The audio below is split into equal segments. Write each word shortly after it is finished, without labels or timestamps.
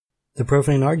The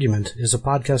Profane Argument is a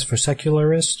podcast for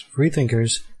secularists,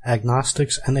 freethinkers,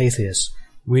 agnostics, and atheists.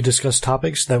 We discuss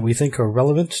topics that we think are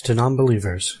relevant to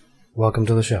non-believers. Welcome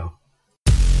to the show.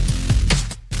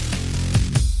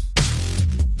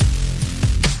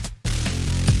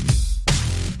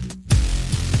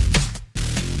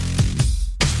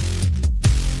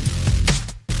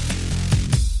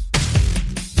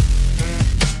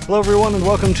 Hello everyone and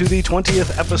welcome to the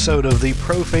 20th episode of the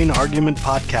Profane Argument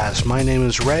Podcast. My name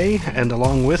is Ray, and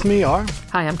along with me are...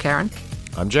 Hi, I'm Karen.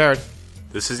 I'm Jared.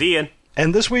 This is Ian.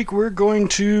 And this week we're going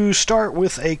to start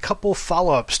with a couple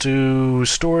follow-ups to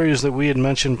stories that we had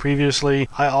mentioned previously.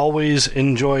 I always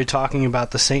enjoy talking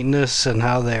about the Satanists and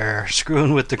how they're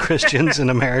screwing with the Christians in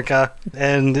America.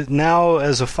 And now,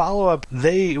 as a follow-up,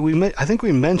 I think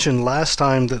we mentioned last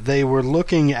time that they were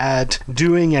looking at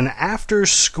doing an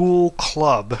after-school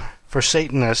club for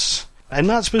Satanists. And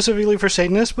not specifically for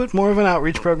Satanists, but more of an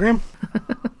outreach program.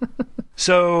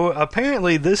 So,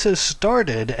 apparently this has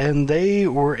started, and they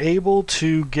were able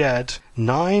to get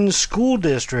 9 school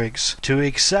districts to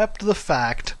accept the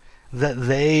fact that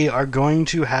they are going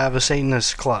to have a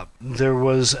Satanist club. There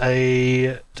was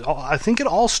I think it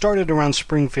all started around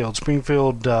Springfield,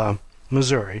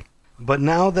 Missouri. But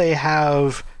now they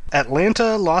have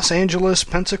Atlanta, Los Angeles,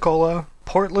 Pensacola,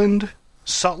 Portland,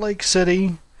 Salt Lake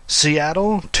City,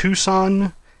 Seattle,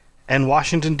 Tucson, and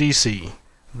Washington, D.C.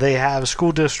 They have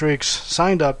school districts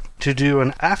signed up to do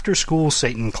an after-school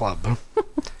Satan club.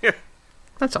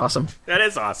 That's awesome. That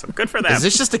is awesome. Good for them. Is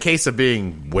this just a case of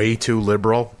being way too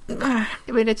liberal? I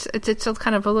mean, it's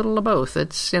kind of a little of both.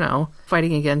 It's,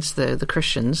 fighting against the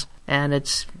Christians, and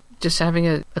it's just having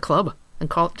a club and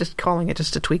calling it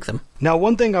just to tweak them. Now,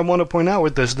 one thing I want to point out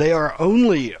with this, they are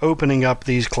only opening up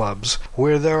these clubs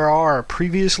where there are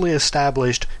previously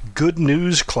established good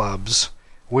news clubs,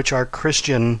 which are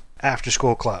Christian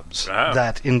after-school clubs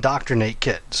that indoctrinate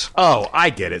kids. Oh,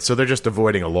 I get it. So they're just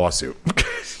avoiding a lawsuit.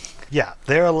 Yeah,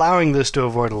 they're allowing this to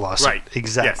avoid a lawsuit. Right.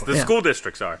 Exactly. Yes, the school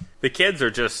districts are. The kids are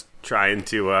just trying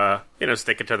to,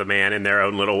 stick it to the man in their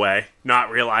own little way, not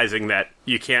realizing that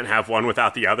you can't have one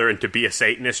without the other, and to be a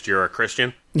Satanist, you're a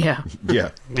Christian. Yeah.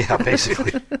 Yeah. Yeah,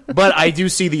 basically. But I do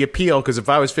see the appeal, because if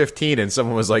I was 15 and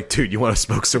someone was like, dude, you want to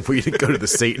smoke some weed and go to the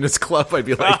Satanist club? I'd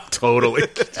be like, totally.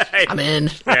 I'm in.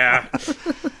 Yeah.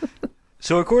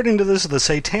 So according to this, the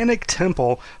Satanic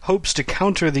Temple hopes to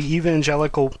counter the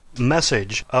evangelical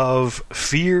message of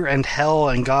fear and hell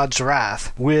and God's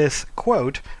wrath with,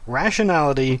 quote,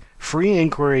 rationality, free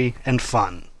inquiry, and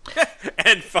fun.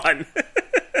 And fun.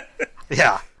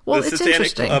 Yeah. Well, the it's Satanic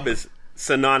interesting. Club is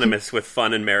synonymous with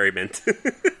fun and merriment.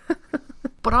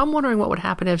 But I'm wondering what would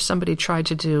happen if somebody tried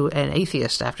to do an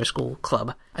atheist after-school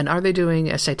club. And are they doing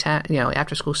a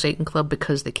after-school Satan club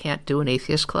because they can't do an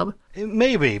atheist club? It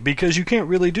may be, because you can't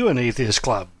really do an atheist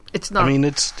club. It's not. I mean,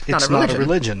 it's not a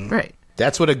religion. Right.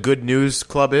 That's what a good news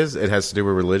club is? It has to do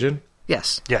with religion?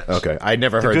 Yes. Yes. Okay. I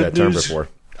never heard that term before.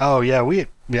 Oh, yeah, we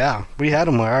had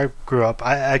them where I grew up.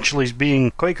 I actually, being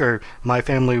Quaker, my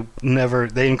family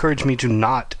they encouraged me to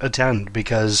not attend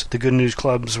because the good news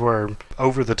clubs were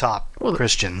over-the-top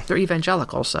Christian. They're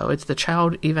evangelical, so it's the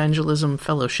Child Evangelism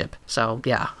Fellowship. So,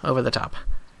 yeah, over the top.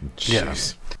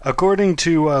 Jeez. Yeah. According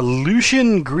to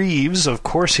Lucian Greaves, of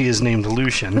course he is named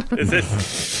Lucian. Is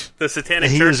this the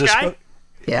Satanic He Church is a guy?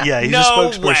 Yeah, he's No a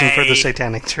spokesperson for the way.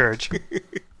 Satanic Church.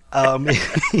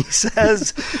 He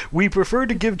says, we prefer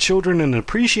to give children an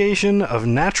appreciation of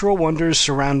natural wonders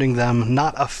surrounding them,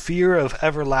 not a fear of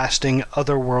everlasting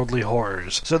otherworldly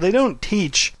horrors. So they don't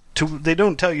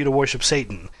tell you to worship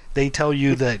Satan. They tell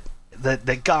you that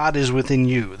God is within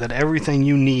you, that everything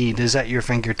you need is at your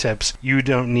fingertips. You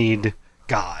don't need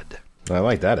God. I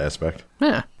like that aspect.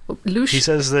 Yeah. He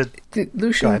says that...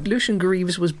 Lucian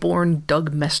Greaves was born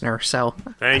Doug Messner, so...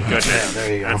 Thank goodness. Yeah,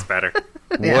 there you go. That's better.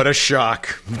 Yeah. What a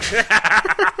shock.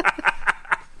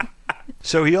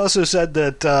 So he also said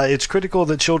that it's critical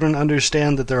that children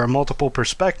understand that there are multiple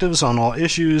perspectives on all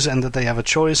issues and that they have a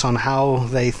choice on how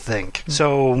they think.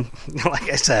 So, like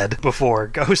I said before,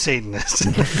 go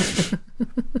Satanists.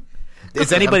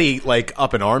 Is anybody,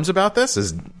 up in arms about this?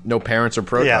 Is no parents or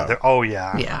pro?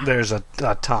 Yeah. There's a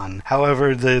ton.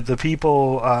 However, the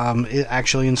people,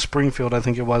 actually in Springfield, I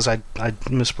think it was, I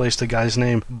misplaced the guy's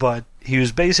name, but he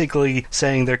was basically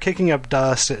saying they're kicking up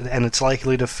dust and it's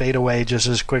likely to fade away just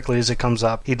as quickly as it comes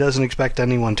up. He doesn't expect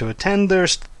anyone to attend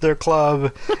their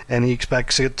club, and he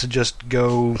expects it to just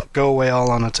go away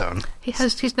all on its own.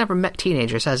 He's never met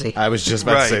teenagers, has he? I was just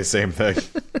about to say the same thing.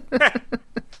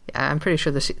 I'm pretty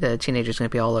sure the teenager's going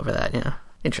to be all over that,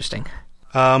 Interesting.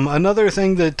 Another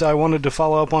thing that I wanted to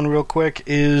follow up on real quick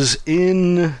is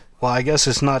in well, I guess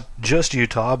it's not just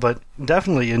Utah, but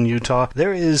definitely in Utah,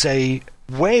 there is a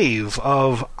wave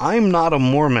of I'm not a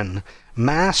Mormon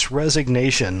mass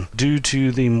resignation due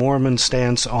to the Mormon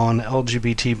stance on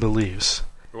LGBT beliefs.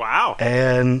 Wow.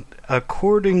 And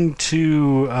according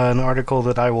to an article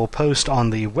that I will post on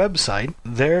the website,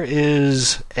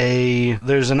 there's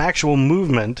an actual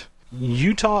movement.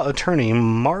 Utah attorney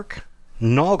Mark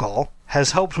Noggle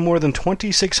has helped more than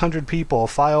 2,600 people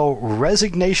file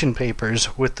resignation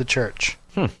papers with the church.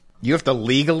 You have to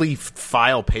legally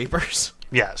file papers?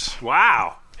 Yes.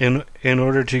 Wow. In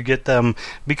order to get them,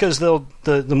 because the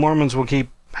Mormons will keep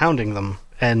hounding them.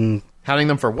 And Hounding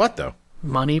them for what, though?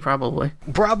 Money, probably.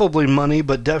 Probably money,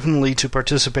 but definitely to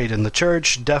participate in the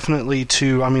church. Definitely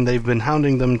to, I mean, they've been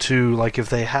hounding them to, like,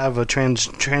 if they have a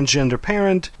transgender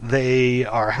parent, they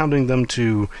are hounding them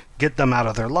to get them out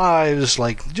of their lives.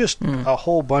 Like, just a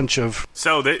whole bunch of...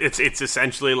 So it's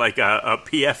essentially like a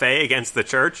PFA against the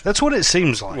church? That's what it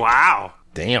seems like. Wow.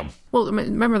 Damn. Well,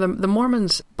 remember, the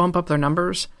Mormons bump up their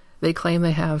numbers. They claim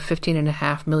they have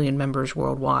 15.5 million members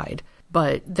worldwide.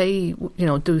 But they,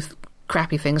 do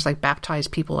crappy things like baptize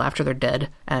people after they're dead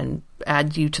and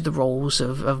add you to the roles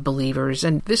of believers.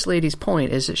 And this lady's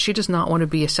point is that she does not want to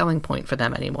be a selling point for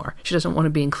them anymore. She doesn't want to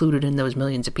be included in those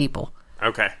millions of people.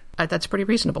 Okay. That's pretty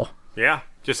reasonable. Yeah.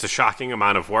 Just a shocking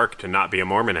amount of work to not be a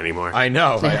Mormon anymore. I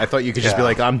know. I thought you could just be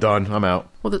like, I'm done. I'm out.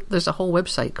 Well, there's a whole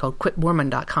website called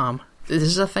quitmormon.com. This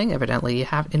is a thing, evidently.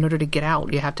 In order to get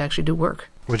out, you have to actually do work.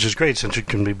 Which is great, since you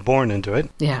can be born into it.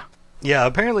 Yeah. Yeah,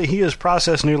 apparently he has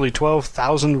processed nearly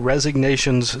 12,000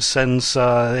 resignations since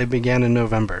it began in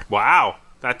November. Wow.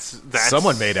 That's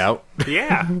Someone made out.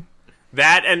 Yeah.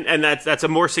 That and that's a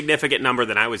more significant number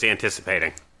than I was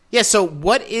anticipating. Yeah, so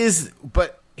but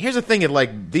here's the thing,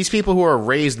 like, these people who are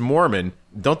raised Mormon,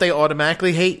 don't they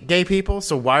automatically hate gay people?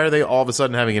 So why are they all of a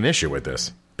sudden having an issue with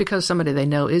this? Because somebody they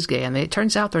know is gay, and it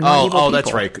turns out they're not evil people. Oh,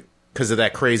 that's right. Because of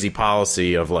that crazy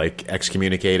policy of, like,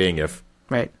 excommunicating if...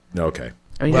 Right. Okay.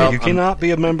 I mean, Well, you cannot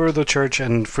be a member of the church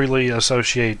and freely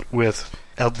associate with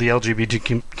the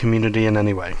LGBT community in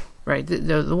any way. Right.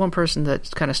 The one person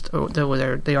that kind of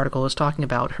the article is talking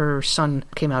about, her son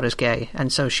came out as gay,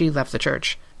 and so she left the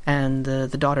church. And the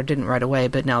daughter didn't right away,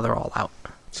 but now they're all out.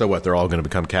 So what, they're all going to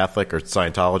become Catholic or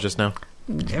Scientologists now?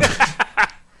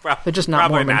 Well, they're just not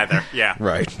probably Mormon. neither. Yeah.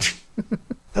 Right.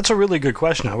 That's a really good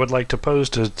question. I would like to pose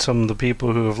to some of the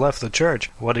people who have left the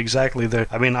church. What exactly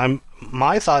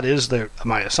my thought is that,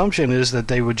 my assumption is that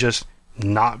they would just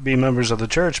not be members of the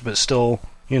church, but still,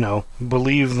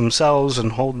 believe themselves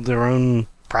and hold their own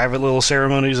private little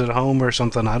ceremonies at home or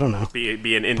something. I don't know.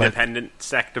 Be an independent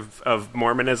sect of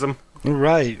Mormonism.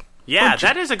 Right. Yeah,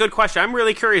 that is a good question. I'm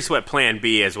really curious what Plan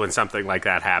B is when something like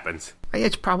that happens.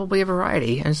 It's probably a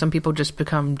variety, and some people just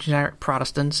become generic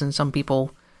Protestants, and some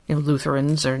people,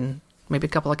 Lutherans, and maybe a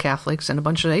couple of Catholics, and a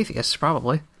bunch of atheists,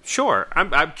 probably. Sure.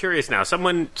 I'm curious now.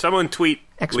 Someone tweet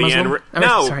Ex-Muslim?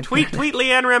 Leanne... tweet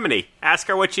Leanne Remini. Ask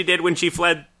her what she did when she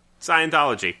fled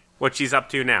Scientology. What she's up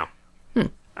to now.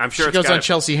 I'm sure she goes on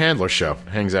Chelsea Handler's show,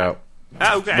 hangs out.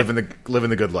 Oh, okay. Living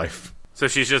the good life. So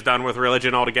she's just done with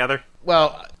religion altogether?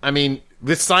 Well, I mean,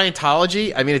 with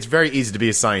Scientology, it's very easy to be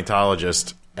a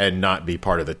Scientologist and not be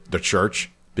part of the church,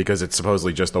 because it's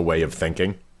supposedly just a way of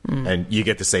thinking. And you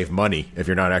get to save money if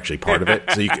you're not actually part of it.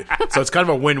 So it's kind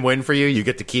of a win-win for you. You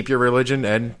get to keep your religion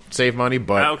and save money,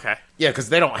 but... Okay. Yeah, because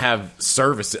they don't have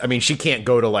service. I mean, she can't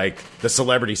go to, like, the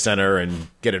Celebrity Center and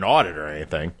get an audit or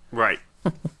anything. Right.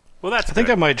 Well, that's I think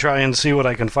I might try and see what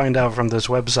I can find out from this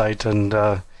website and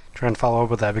try and follow up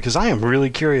with that, because I am really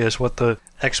curious what the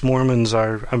ex-Mormons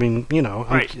are. I mean,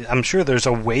 Right. I'm sure there's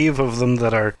a wave of them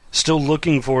that are still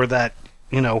looking for that,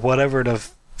 whatever to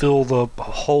fill the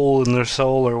hole in their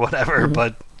soul or whatever,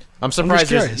 but... I'm surprised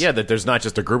that there's not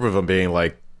just a group of them being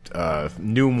like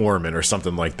New Mormon or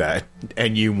something like that.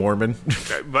 NU Mormon.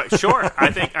 But sure,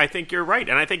 I think you're right,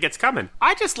 and I think it's coming.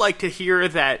 I just like to hear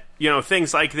that,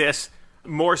 things like this,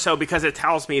 more so because it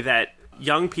tells me that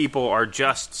young people are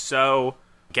just so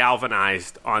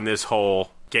galvanized on this whole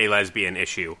gay-lesbian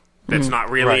issue. That's not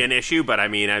really an issue, but I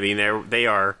mean they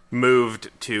are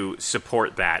moved to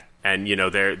support that, and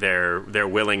their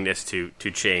willingness to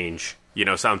change,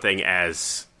 something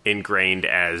as ingrained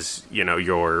as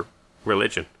your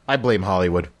religion. I blame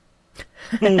Hollywood.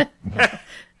 I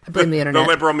blame the internet. The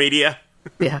liberal media.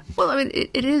 Yeah. Well, I mean,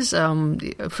 it is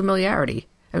familiarity.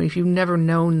 I mean, if you've never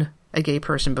known a gay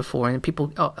person before, and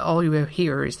people, all you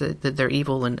hear is that they're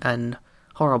evil and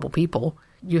horrible people,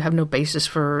 you have no basis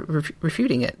for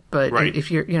refuting it. But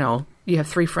if you're, you have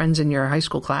 3 friends in your high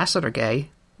school class that are gay,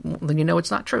 then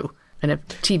it's not true. And if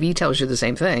TV tells you the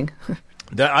same thing...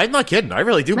 I'm not kidding. I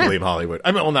really do blame Hollywood.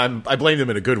 I mean, I blame them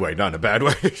in a good way, not in a bad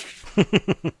way.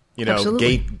 You know,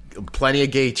 plenty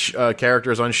of gay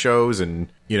characters on shows, and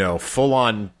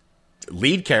full-on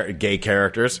lead gay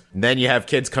characters. And then you have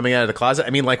kids coming out of the closet. I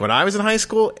mean, like when I was in high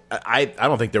school, I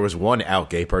don't think there was one out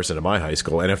gay person in my high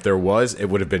school, and if there was, it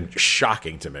would have been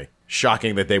shocking to me.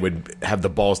 Shocking that they would have the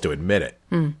balls to admit it.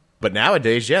 But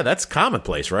nowadays, yeah, that's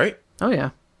commonplace, right? Oh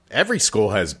yeah, every school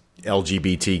has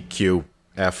LGBTQFR.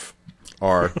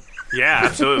 Yeah,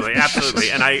 absolutely,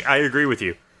 absolutely. And I agree with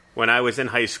you. When I was in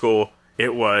high school,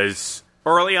 it was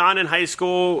early on in high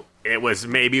school, it was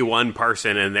maybe one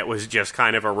person, and that was just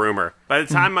kind of a rumor. By the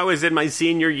time I was in my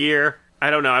senior year, I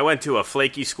don't know, I went to a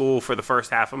flaky school for the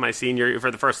first half of my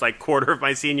for the first quarter of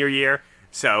my senior year.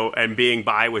 So, and being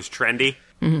bi was trendy.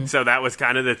 So that was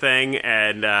kind of the thing.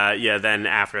 And then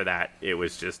after that, it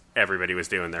was just everybody was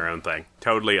doing their own thing,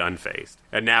 totally unfazed.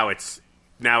 And now it's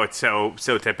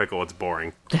so typical, it's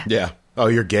boring. Yeah. Oh,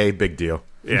 you're gay, big deal.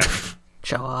 Yeah.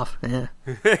 Show off. Yeah.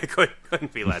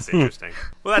 Couldn't be less interesting.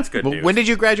 Well, that's good news. When did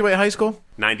you graduate high school?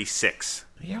 96.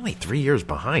 You're only 3 years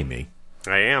behind me.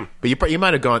 I am. But you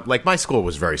might have gone, my school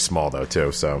was very small, though,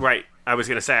 too, so. Right. I was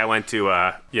going to say I went to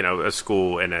a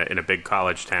school in a big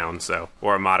college town,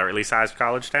 or a moderately sized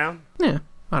college town. Yeah,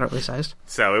 moderately sized.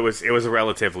 So it was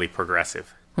relatively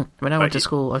progressive. I mean, I went to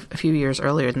school a few years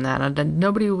earlier than that, and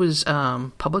nobody was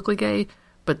publicly gay,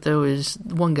 but there was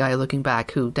one guy looking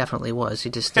back who definitely was. He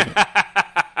just didn't.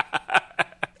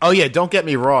 Oh yeah, don't get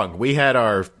me wrong. We had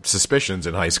our suspicions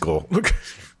in high school.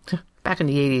 Back in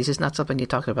the 80s, it's not something you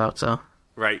talk about, so.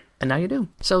 Right. And now you do.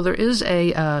 So there is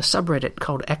a subreddit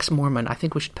called Ex-Mormon. I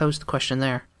think we should pose the question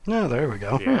there. No, there we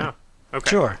go. Yeah. Okay.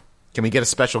 Sure. Can we get a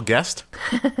special guest?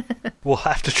 We'll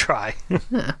have to try.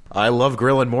 I love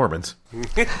grilling Mormons.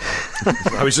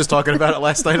 I was just talking about it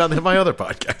last night on my other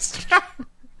podcast.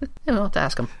 Yeah, we'll have to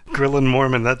ask him. Grilling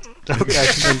Mormon, that's okay.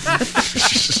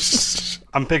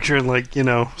 I'm picturing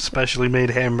specially made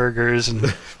hamburgers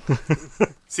and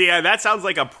See, that sounds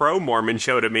like a pro-Mormon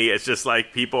show to me. It's just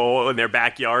like people in their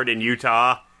backyard in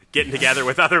Utah getting together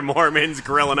with other Mormons,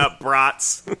 grilling up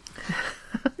brats,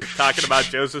 talking about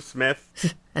Joseph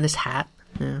Smith. And his hat.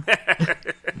 Yeah.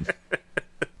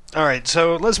 All right,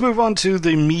 so let's move on to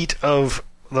the meat of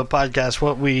the podcast,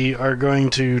 what we are going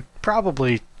to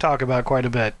probably talk about quite a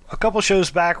bit. A couple shows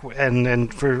back,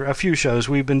 and for a few shows,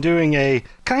 we've been doing a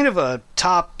kind of a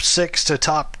top 6 to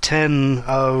top 10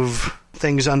 of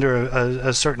things under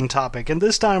a certain topic. And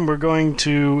this time we're going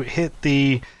to hit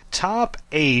the top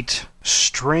 8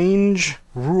 strange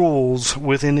rules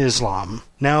within Islam.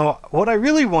 Now, what I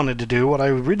originally wanted to do,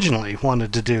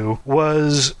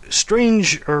 was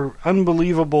strange or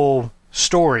unbelievable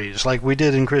stories like we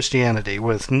did in Christianity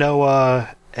with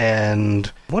Noah,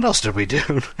 and what else did we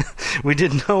do? We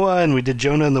did Noah, and we did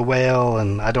Jonah and the whale,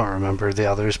 and I don't remember the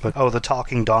others, but the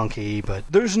talking donkey. But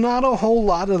there's not a whole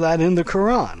lot of that in the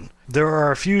Quran. There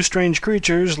are a few strange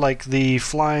creatures like the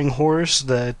flying horse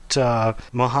that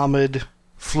Muhammad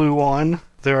flew on.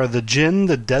 There are the jinn,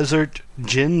 the desert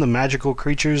jinn, the magical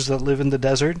creatures that live in the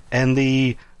desert, and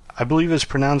I believe it's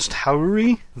pronounced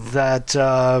Hauri, that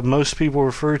most people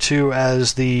refer to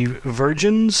as the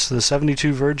virgins, the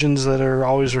 72 virgins that are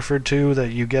always referred to,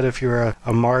 that you get if you're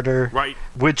a martyr. Right.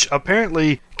 Which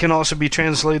apparently can also be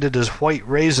translated as white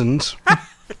raisins.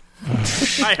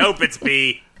 I hope it's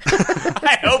B.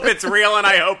 I hope it's real, and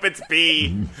I hope it's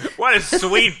B. What a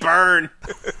sweet burn.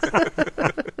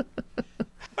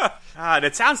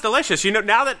 That sounds delicious.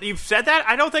 Now that you've said that,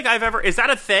 I don't think I've ever... Is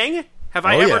that a thing? Have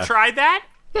I ever tried that?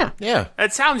 Yeah.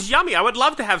 It sounds yummy. I would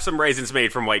love to have some raisins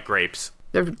made from white grapes.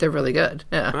 They're really good.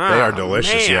 Yeah. They are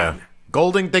delicious, man. yeah.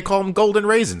 Golden, they call them golden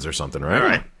raisins or something, right? All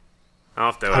right. I'll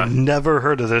have to, I've never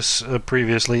heard of this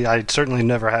previously. I certainly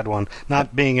never had one.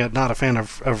 Not being not a fan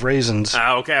of raisins.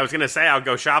 Okay, I was going to say I'll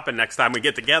go shopping next time we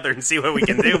get together and see what we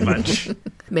can do, but...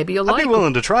 Maybe you'll I'd be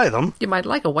willing to try them. You might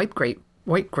like a white grape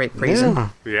raisin.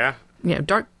 Yeah. Yeah,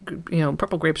 dark,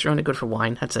 purple grapes are only good for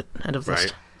wine. That's it. End of list.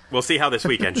 Right. We'll see how this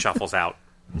weekend shuffles out.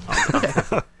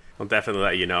 I'll definitely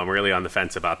let you know. I'm really on the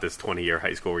fence about this 20-year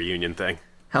high school reunion thing.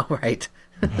 Oh, right.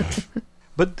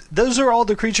 But those are all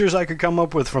the creatures I could come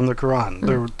up with from the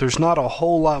Quran. There's not a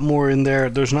whole lot more in there.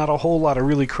 There's not a whole lot of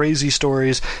really crazy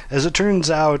stories. As it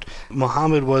turns out,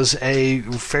 Muhammad was a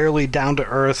fairly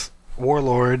down-to-earth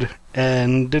warlord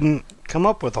and didn't come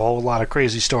up with a whole lot of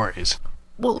crazy stories.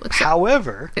 Well,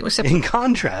 however, in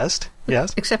contrast,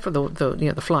 yes, except for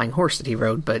the flying horse that he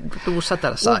rode, but we'll set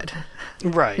that aside.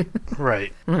 Right.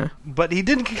 But he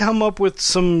did come up with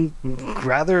some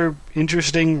rather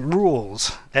interesting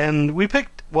rules, and we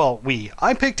picked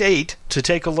I picked 8 to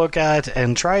take a look at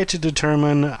and try to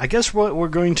determine. I guess what we're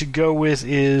going to go with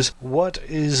is what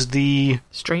is the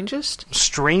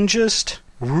strangest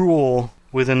rule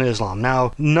within Islam.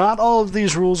 Now, not all of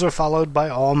these rules are followed by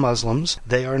all Muslims.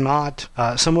 They are not.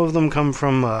 Some of them come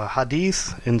from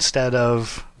hadith instead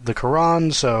of the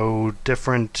Quran, so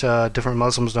different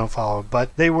Muslims don't follow.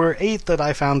 But they were 8 that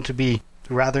I found to be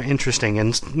rather interesting,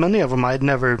 and many of them I'd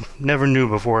never knew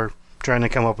before trying to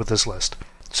come up with this list.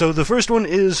 So the first one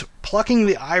is plucking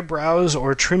the eyebrows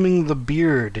or trimming the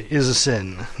beard is a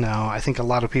sin. Now, I think a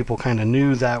lot of people kind of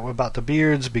knew that about the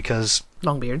beards because...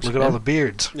 Long beards. Look at all the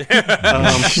beards.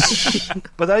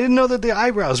 But I didn't know that the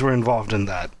eyebrows were involved in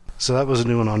that. So that was a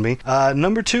new one on me.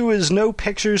 Number 2 is no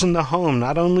pictures in the home.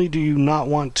 Not only do you not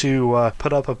want to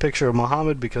put up a picture of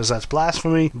Muhammad because that's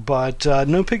blasphemy, but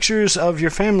no pictures of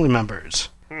your family members.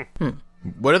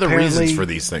 What are the reasons for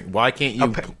these things? Why can't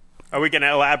you... Are we going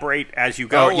to elaborate as you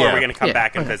go, or are we going to come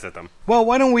back and visit them? Well,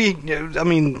 why don't we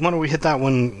hit that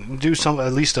one, do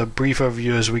at least a brief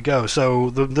overview as we go. So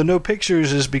the no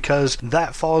pictures is because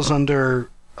that falls under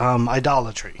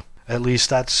idolatry. At least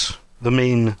that's the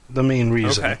main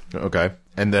reason. Okay.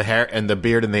 And the hair and the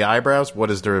beard and the eyebrows,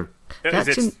 what is their...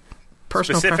 That's in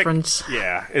personal preference.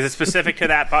 Yeah. Is it specific to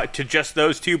that, to just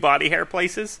those 2 body hair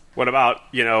places? What about,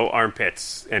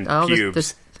 armpits and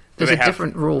pubes? There's a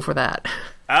different rule for that.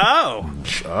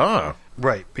 Oh.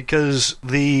 Right, because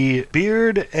the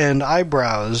beard and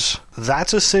eyebrows,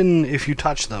 that's a sin if you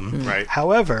touch them. Right.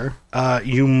 However,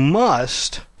 you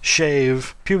must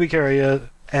shave pubic area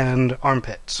and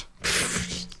armpits.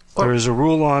 There is a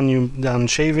rule on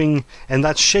shaving, and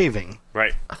that's shaving.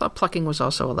 Right. I thought plucking was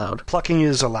also allowed. Plucking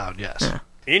is allowed, yes. Yeah.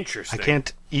 Interesting. I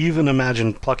can't even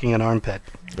imagine plucking an armpit,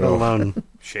 let alone...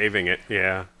 Shaving it,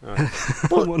 yeah.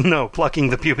 Well, no,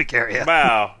 plucking the pubic area.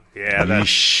 Wow. Yeah,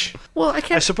 that's... Well, I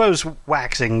can't... I suppose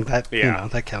waxing, that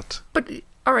that counts. But,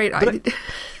 all right,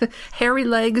 hairy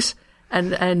legs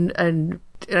and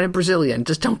a Brazilian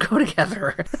just don't go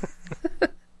together.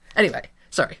 Anyway,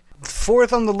 sorry.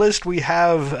 4th on the list, we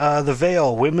have the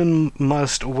veil. Women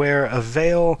must wear a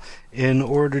veil in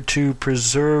order to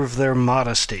preserve their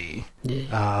modesty.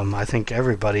 Yeah. I think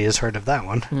everybody has heard of that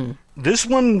one. This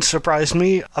one surprised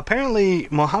me. Apparently,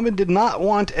 Muhammad did not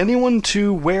want anyone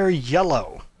to wear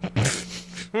yellow.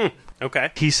 Okay.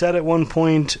 He said at one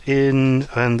point and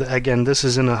again, this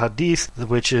is in a hadith,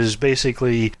 which is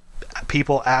basically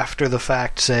people after the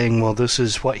fact saying, well, this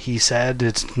is what he said.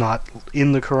 It's not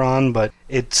in the Quran, but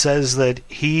it says that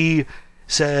he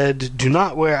said, do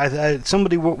not wear...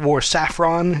 somebody wore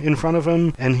saffron in front of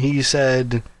him, and he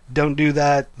said, don't do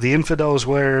that. The infidels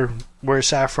wear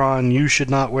saffron. You should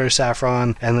not wear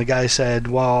saffron. And the guy said,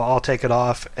 well, I'll take it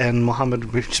off. And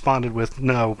Muhammad responded with,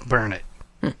 no, burn it.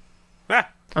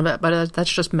 But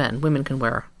that's just men. Women can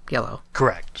wear yellow.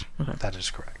 Correct. Okay. That is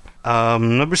correct.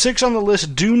 Number 6 on the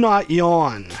list, do not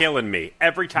yawn. Killing me.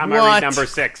 Every time I read number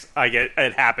 6,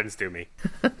 it happens to me.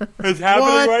 It's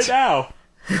happening right now.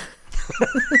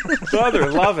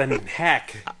 Brother loving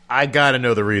heck. I gotta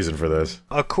know the reason for this.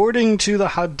 According to the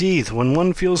hadith, when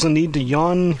one feels the need to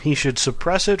yawn, he should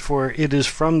suppress it, for it is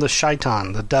from the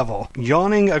shaitan, the devil.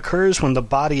 Yawning occurs when the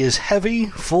body is heavy,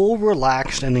 full,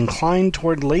 relaxed, and inclined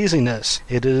toward laziness.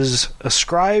 It is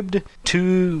ascribed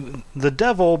to the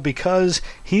devil because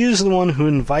he is the one who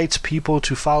invites people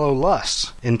to follow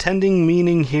lusts. Intending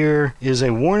meaning here is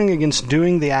a warning against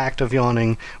doing the act of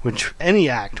yawning, any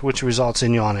act which results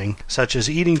in yawning, such as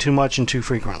eating too much and too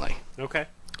frequently. Okay.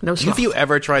 No sloth. If you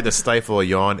ever tried to stifle a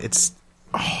yawn, it's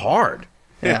hard.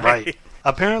 Yeah, right.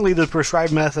 Apparently the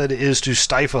prescribed method is to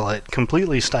stifle it,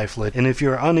 completely stifle it, and if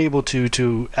you're unable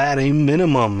to at a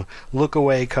minimum, look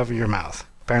away, cover your mouth.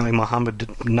 Apparently Muhammad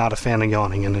did not a fan of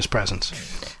yawning in his presence.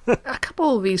 A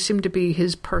couple of these seem to be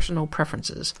his personal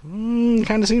preferences. Kind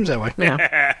of seems that way.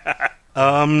 Yeah.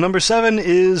 Number 7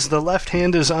 is the left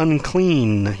hand is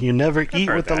unclean. You never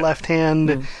eat with the left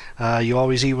hand. You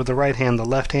always eat with the right hand. The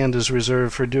left hand is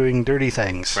reserved for doing dirty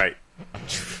things. Right.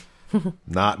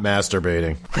 Not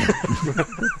masturbating.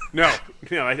 No,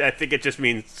 I think it just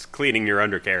means cleaning your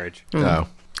undercarriage. No.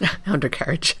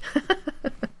 Undercarriage.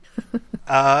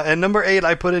 And number 8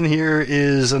 I put in here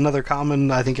is another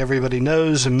common, I think everybody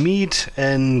knows, meat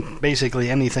and basically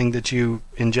anything that you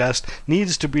ingest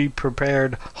needs to be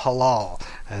prepared halal.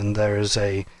 And there's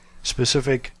a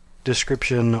specific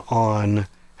description on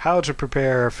how to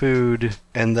prepare food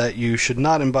and that you should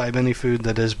not imbibe any food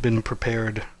that has been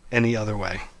prepared any other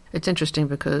way. It's interesting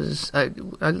because I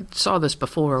saw this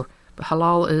before. But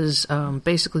halal is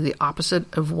basically the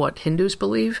opposite of what Hindus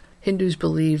believe. Hindus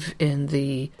believe in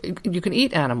you can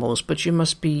eat animals, but you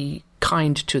must be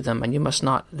kind to them, and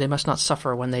they must not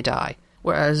suffer when they die.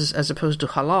 Whereas, as opposed to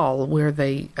halal, where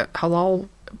halal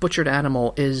butchered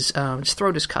animal is its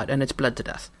throat is cut and it's bled to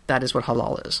death. That is what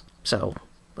halal is. So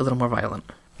a little more violent.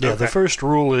 Yeah, Okay. the first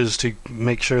rule is to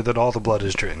make sure that all the blood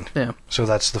is drained. Yeah. So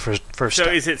that's the first So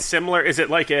step. is it similar? Is it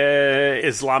like a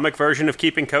Islamic version of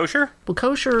keeping kosher? Well,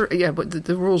 kosher, yeah, but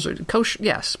the rules are kosher.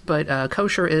 Yes, but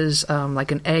kosher is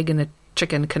like an egg and a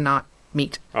chicken cannot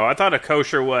meet. Oh, I thought a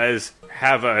kosher was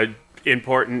have a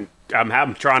important.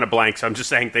 I'm drawing a blank, so I'm just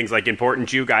saying things like important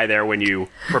Jew guy there when you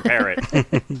prepare it.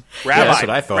 Rabbi, that's what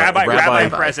I thought. Rabbi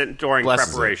present during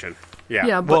blesses preparation. Yeah.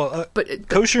 Yeah, Well, but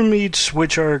kosher meats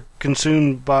which are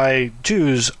consumed by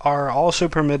Jews are also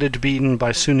permitted to be eaten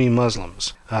by Sunni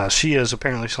Muslims. Shia is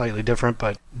apparently slightly different,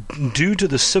 but due to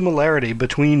the similarity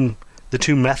between the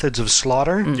two methods of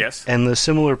slaughter Yes. and the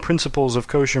similar principles of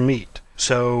kosher meat.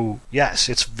 So, yes,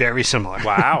 it's very similar.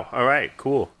 Wow. All right.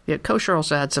 Cool. yeah, kosher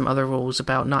also had some other rules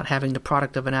about not having the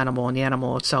product of an animal and the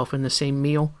animal itself in the same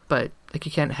meal. But like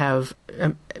you can't have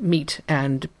meat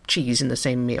and cheese in the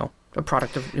same meal, a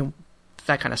product of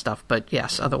that kind of stuff. But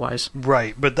yes, otherwise,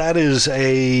 Right, but that is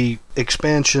a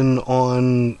expansion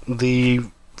on the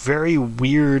very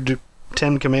weird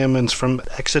Ten Commandments from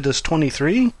Exodus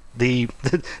 23. The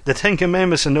Ten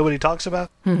Commandments that nobody talks about.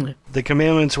 The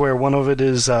commandments where one of it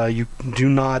is you do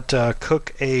not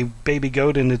cook a baby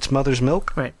goat in its mother's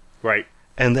milk. right. Right.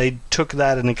 And they took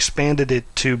that and expanded it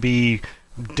to be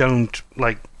don't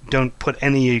put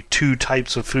any two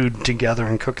types of food together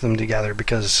and cook them together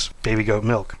because baby goat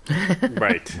milk.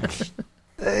 Right.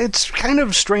 It's kind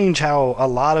of strange how a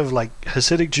lot of like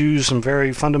Hasidic Jews, some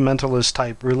very fundamentalist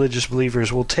type religious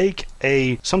believers will take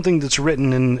something that's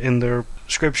written in their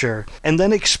scripture and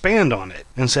then expand on it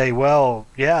and say, well,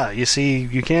 yeah, you see,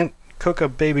 you can't cook a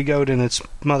baby goat in its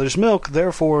mother's milk,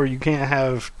 therefore you can't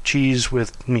have cheese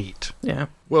with meat. Yeah.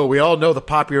 Well, we all know the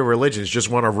popular religions just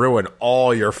want to ruin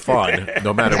all your fun,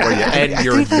 no matter where you end. I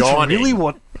You're think that's yawning.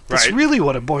 that's Right. really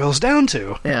what it boils down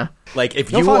to. Yeah. Like,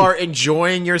 if No you fun. are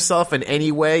enjoying yourself in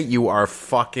any way, you are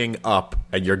fucking up,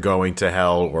 and you're going to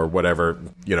hell or whatever,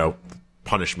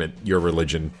 punishment your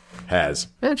religion has.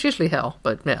 It's usually hell,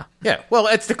 but yeah. Yeah, well,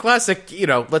 it's the classic,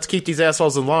 let's keep these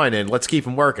assholes in line and let's keep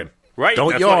them working. Right. Don't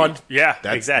that's yawn. what yeah.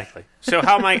 That's- Exactly. So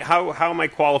how am I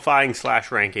qualifying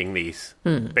 / ranking these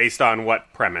based on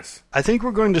what premise? I think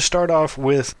we're going to start off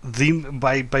with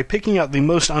by picking out the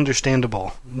most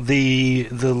understandable, the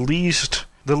least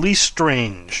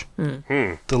strange,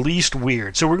 the least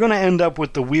weird. So we're going to end up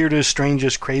with the weirdest,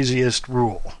 strangest, craziest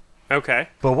rule. Okay.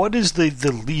 But what is the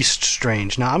least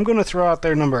strange? Now, I'm going to throw out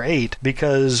there number 8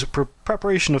 because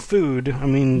preparation of food, I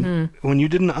mean, when you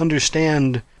didn't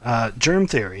understand germ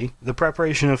theory, the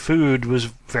preparation of food was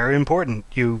very important.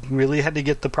 You really had to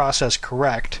get the process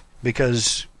correct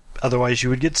because otherwise you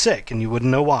would get sick and you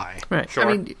wouldn't know why. Right. Sure.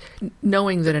 I mean,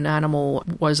 knowing that an animal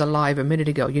was alive a minute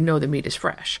ago, the meat is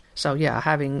fresh. So, yeah,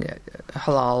 having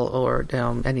halal or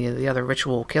any of the other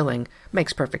ritual killing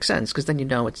makes perfect sense because then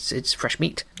it's fresh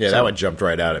meat. Yeah, So, that one jumped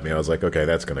right out at me. I was like, okay,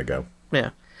 that's going to go. Yeah.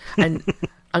 And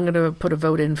I'm going to put a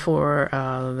vote in for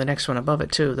the next one above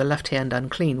it, too, the left hand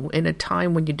unclean. In a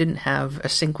time when you didn't have a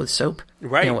sink with soap,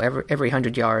 Right. every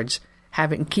 100 yards,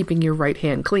 keeping your right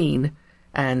hand clean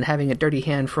and having a dirty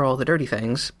hand for all the dirty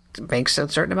things makes a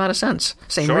certain amount of sense.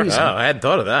 Same Sure. reason. Oh, I hadn't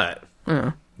thought of that.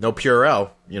 No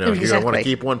Purell. You're going to want Exactly. to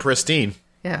keep one pristine.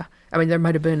 Yeah. I mean, there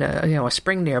might have been a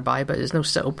spring nearby, but there's no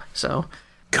soap, so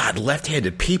God,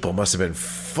 left-handed people must have been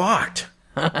fucked.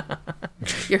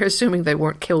 you're assuming they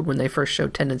weren't killed when they first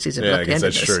showed tendencies of Yeah, I guess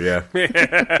that's left-handedness. true,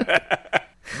 yeah.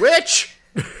 Which?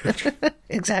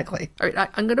 Exactly. All right,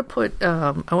 I'm going to put,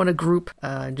 I want to group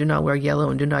do not wear yellow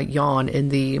and do not yawn in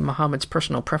the Muhammad's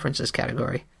personal preferences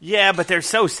category. Yeah, but they're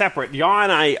so separate.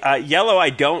 Yellow, I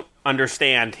don't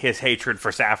understand his hatred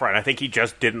for saffron. I think he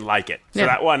just didn't like it. So Yeah.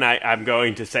 that one I'm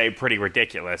going to say pretty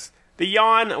ridiculous. The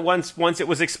yawn, once it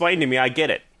was explained to me, I get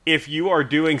it. If you are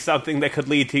doing something that could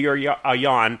lead to a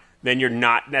yawn, then you're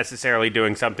not necessarily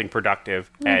doing something productive,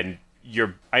 and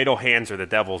your idle hands are the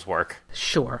devil's work.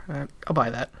 Sure, I'll buy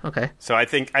that. Okay. So I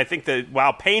think that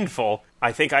while painful,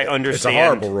 I think I It's a understand.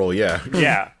 horrible rule, yeah.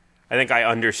 Yeah, I think I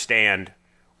understand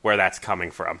where that's coming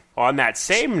from. On that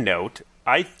same note,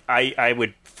 I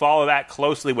would follow that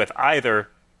closely with either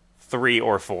 3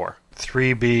 or 4.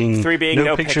 3 being, 3 being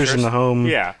no pictures in the home,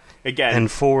 Yeah, again, and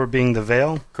 4 being the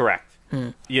veil. correct.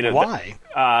 Why?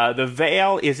 The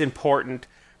veil is important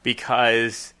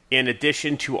because, in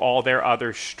addition to all their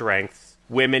other strengths,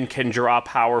 women can draw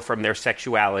power from their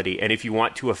sexuality, and if you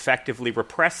want to effectively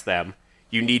repress them,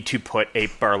 you need to put a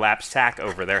burlap sack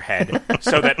over their head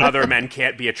so that other men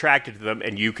can't be attracted to them,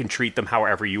 and you can treat them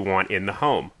however you want in the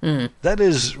home. That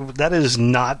is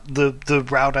not the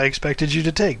route I expected you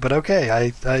to take, but okay,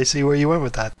 I see where you went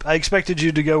with that. I expected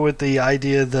you to go with the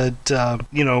idea that,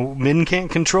 men can't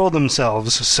control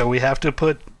themselves, so we have to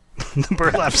put the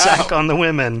burlap sack on the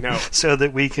women so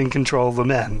that we can control the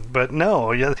men. But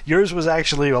no, yours was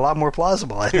actually a lot more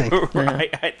plausible, I think.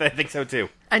 Right, I think so too.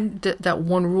 And that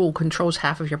one rule controls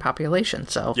half of your population,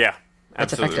 so yeah,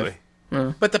 that's absolutely.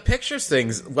 effective. But the pictures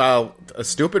things, while a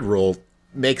stupid rule,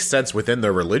 makes sense within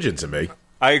their religion to me.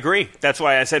 I agree. That's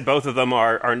why I said both of them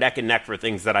are neck and neck for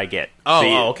things that I get.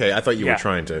 Okay. I thought you were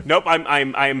trying to. Nope.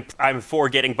 I'm for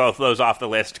getting both of those off the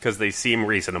list because they seem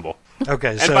reasonable.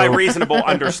 Okay, and by reasonable,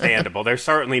 understandable. They're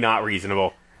certainly not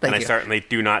reasonable, Thank and you. I certainly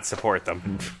do not support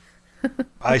them.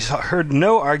 I heard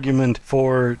no argument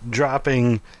for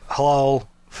dropping halal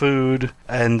food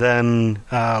and then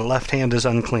left hand is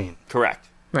unclean. Correct.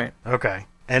 Right. Okay.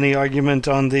 Any argument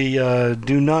on the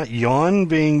do not yawn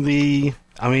being the...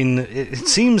 I mean, it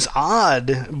seems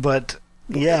odd, but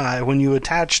yeah, when you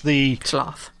attach the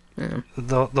Sloth.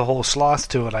 the whole sloth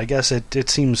to it, I guess it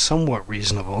seems somewhat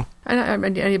reasonable.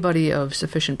 And anybody of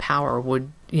sufficient power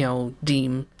would,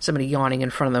 deem somebody yawning in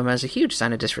front of them as a huge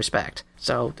sign of disrespect.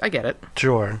 So, I get it.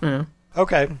 Sure.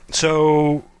 Okay,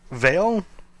 so veil?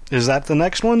 Is that the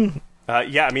next one?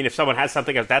 Yeah, I mean, if someone has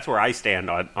something else, that's where I stand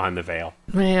on the veil.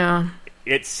 Yeah.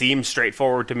 It seems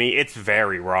straightforward to me. It's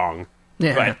very wrong.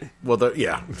 Yeah. But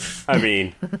I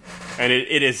mean, and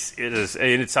it is,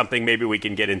 and it's something maybe we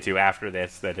can get into after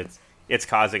this, that it's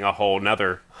causing a whole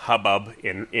nother hubbub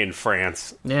in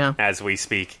France as we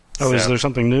speak. Oh, so, is there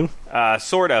something new?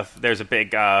 Sort of. There's a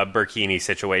big burkini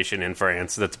situation in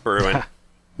France that's brewing.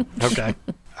 Okay.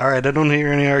 All right, I don't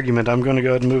hear any argument. I'm going to go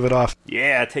ahead and move it off.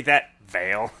 Yeah, take that,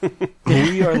 veil.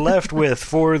 We are left with,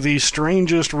 for the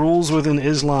strangest rules within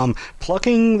Islam,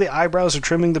 plucking the eyebrows or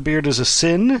trimming the beard is a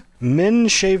sin, men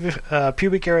shave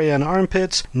pubic area and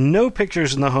armpits, no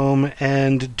pictures in the home,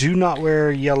 and do not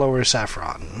wear yellow or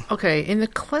saffron. Okay, in the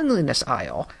cleanliness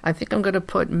aisle, I think I'm going to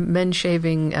put men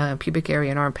shaving pubic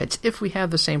area and armpits. If we have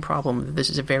the same problem, this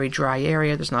is a very dry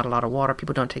area, there's not a lot of water,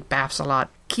 people don't take baths a lot.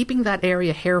 Keeping that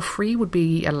area hair-free would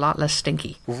be a lot less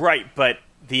stinky. Right, but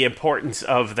the importance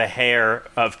of the hair,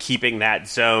 of keeping that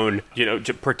zone,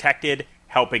 protected,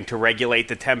 helping to regulate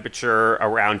the temperature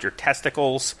around your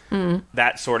testicles,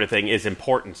 that sort of thing is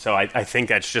important. So I think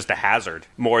that's just a hazard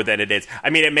more than it is. I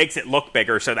mean, it makes it look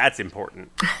bigger, so that's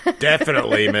important.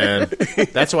 Definitely, man.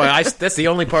 That's why that's the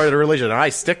only part of the religion I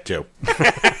stick to.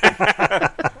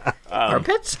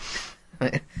 Armpits?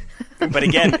 But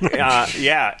again,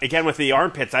 again with the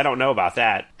armpits, I don't know about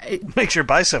that. It makes your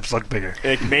biceps look bigger.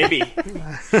 Maybe,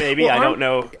 well, I don't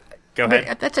know. Go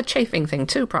ahead. That's a chafing thing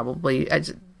too, probably.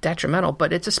 It's detrimental,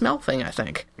 but it's a smell thing, I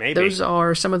think. Maybe. Those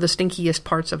are some of the stinkiest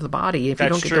parts of the body if That's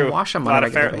you don't get true. to wash them on a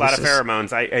regular basis. A lot of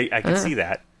pheromones. I can see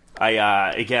that.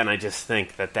 I just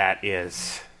think that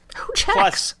is... Who checks?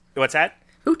 Plus, what's that?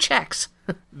 Who checks?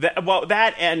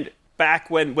 That and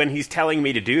back when he's telling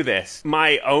me to do this,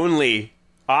 my only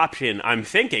option, I'm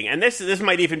thinking, and this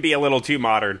might even be a little too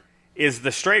modern, is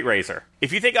the straight razor.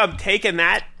 If you think I'm taking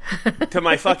that to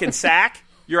my fucking sack,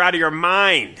 you're out of your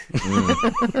mind.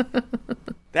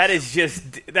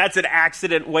 That's an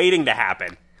accident waiting to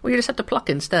happen. Well, you just have to pluck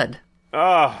instead.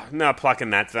 Oh, not plucking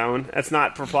that zone. That's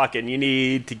not for plucking. You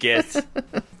need to get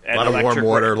a lot of warm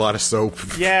water, a lot of soap.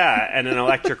 Yeah, and an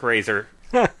electric razor.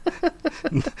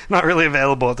 Not really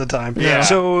available at the time. Yeah.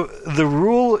 So the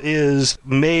rule is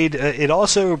made, it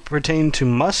also pertained to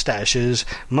mustaches.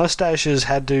 Mustaches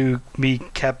had to be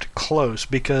kept close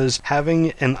because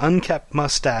having an unkept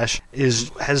mustache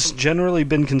has generally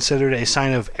been considered a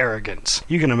sign of arrogance.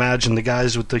 You can imagine the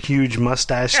guys with the huge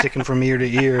mustache sticking from ear to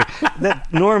ear. That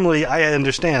normally, I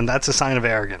understand, that's a sign of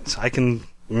arrogance. I'm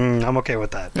okay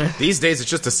with that. These days, it's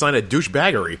just a sign of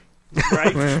douchebaggery.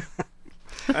 Right?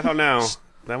 I don't know.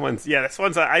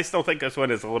 I still think this one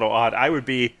is a little odd. I would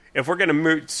be, if we're going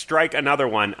to strike another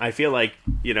one, I feel like,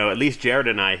 at least Jared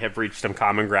and I have reached some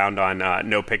common ground on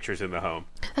no pictures in the home.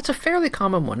 That's a fairly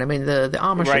common one. I mean, the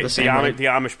Amish are the same way. The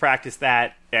Amish practice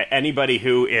that. Anybody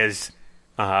who is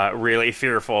really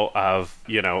fearful of,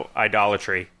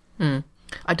 idolatry.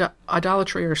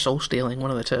 Idolatry or soul stealing, one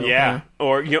of the two. Yeah.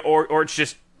 Or it's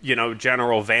just,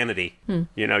 general vanity.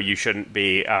 You shouldn't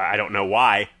be, I don't know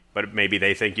why, but maybe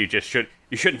they think you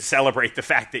shouldn't celebrate the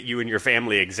fact that you and your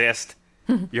family exist.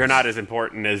 You're not as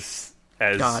important as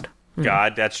God.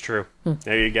 God, that's true.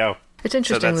 There you go. It's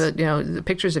interesting that the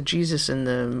pictures of Jesus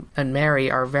and Mary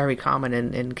are very common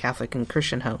in Catholic and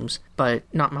Christian homes, but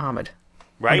not Muhammad.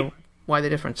 Right? Why the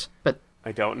difference? But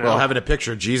I don't know. Well, having a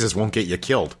picture of Jesus won't get you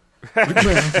killed.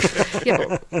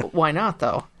 Yeah, but why not,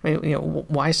 though? I mean,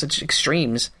 why such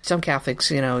extremes? Some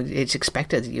Catholics, it's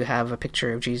expected that you have a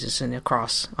picture of Jesus and a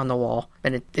cross on the wall,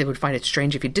 and it would find it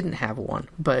strange if you didn't have one.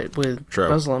 But with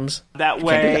Muslims, that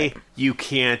way you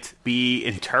can't be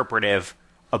interpretive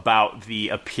about the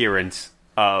appearance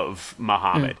of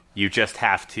Muhammad. You just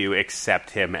have to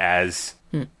accept him as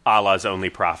Allah's only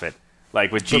prophet.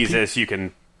 Like with Jesus, you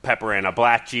can pepper in a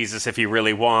black Jesus if you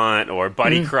really want, or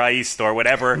Buddy Christ, or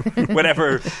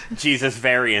whatever Jesus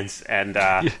variants. And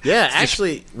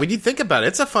actually, when you think about it,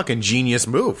 it's a fucking genius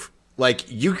move.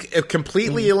 Like, you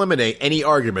completely eliminate any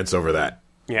arguments over that.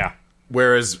 Yeah.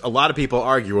 Whereas a lot of people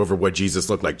argue over what Jesus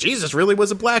looked like. Jesus really was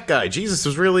a black guy. Jesus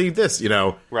was really this,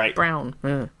 Right.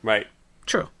 brown. Right.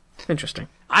 True. Interesting.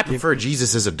 I prefer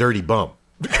Jesus as a dirty bum.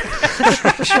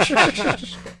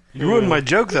 You ruined my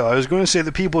joke, though. I was going to say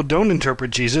that people don't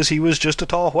interpret Jesus. He was just a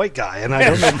tall white guy, and I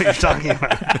don't know what you're talking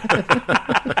about.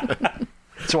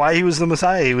 That's why he was the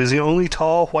Messiah. He was the only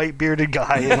tall, white-bearded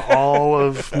guy in all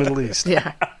of Middle East.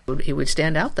 Yeah. He would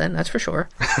stand out then, that's for sure.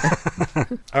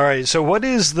 All right, so what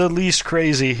is the least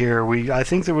crazy here? I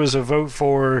think there was a vote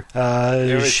for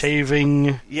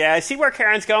shaving. Yeah, I see where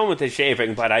Karen's going with the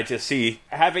shaving, but I just see,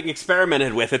 having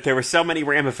experimented with it, there were so many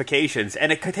ramifications,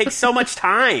 and it could take so much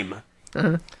time.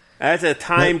 That's a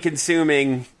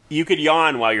time-consuming... You could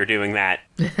yawn while you're doing that,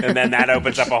 and then that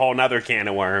opens up a whole nother can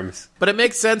of worms. But it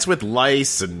makes sense with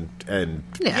lice and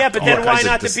yeah, but then why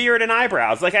not the beard and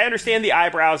eyebrows? Like, I understand the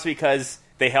eyebrows because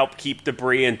they help keep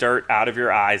debris and dirt out of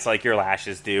your eyes like your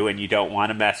lashes do, and you don't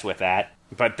want to mess with that.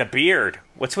 But the beard,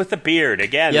 what's with the beard?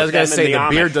 Again, yeah, I was going to say the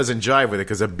beard doesn't jive with it,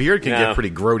 because a beard can get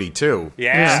pretty grody, too.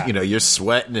 Yeah. You're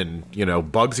sweating,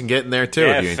 and, bugs can get in there, too,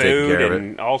 if you ain't taking care of it.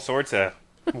 And all sorts of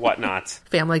whatnots.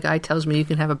 Family Guy tells me you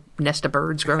can have a nest of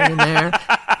birds growing in there.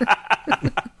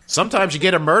 Sometimes you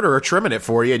get a murderer trimming it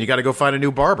for you, and you got to go find a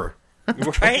new barber.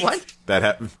 Right? What?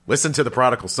 Listen to the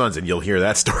Prodigal Sons, and you'll hear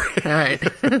that story. All right.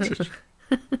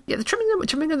 Yeah, the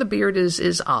trimming of the beard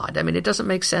is odd. I mean, it doesn't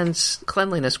make sense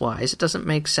cleanliness-wise. It doesn't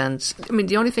make sense. I mean,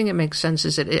 the only thing that makes sense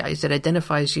is it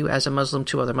identifies you as a Muslim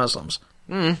to other Muslims.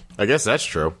 I guess that's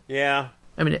true. Yeah.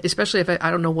 I mean, especially if I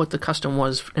don't know what the custom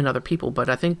was in other people, but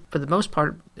I think for the most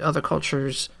part, other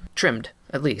cultures trimmed,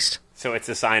 at least. So it's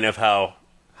a sign of how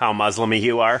Muslim-y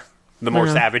you are? The more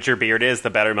savage your beard is, the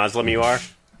better Muslim you are?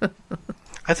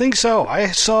 I think so. I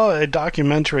saw a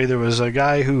documentary. There was a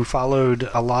guy who followed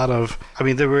a lot of...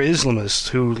 there were Islamists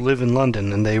who live in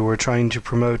London, and they were trying to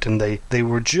promote, and they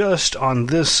were just on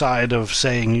this side of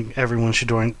saying everyone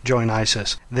should join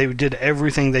ISIS. They did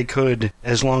everything they could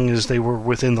as long as they were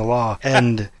within the law.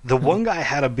 And the one guy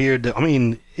had a beard that,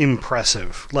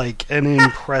 impressive. Like, an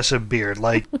impressive beard.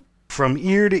 Like... from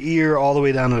ear to ear all the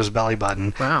way down to his belly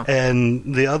button. Wow.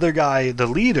 And the other guy, the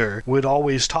leader, would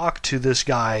always talk to this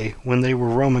guy when they were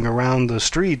roaming around the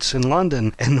streets in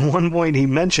London. And at one point he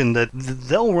mentioned that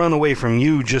they'll run away from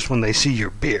you just when they see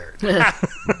your beard.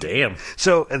 Damn.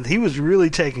 So and he was really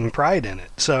taking pride in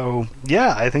it. So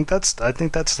yeah, I think that's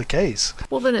the case.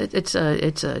 Well, then it's a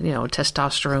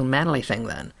testosterone manly thing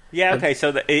then. Yeah, okay,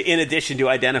 so in addition to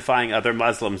identifying other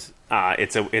Muslims,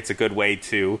 it's a good way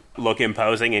to look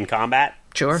imposing in combat.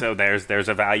 Sure. So there's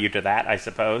a value to that, I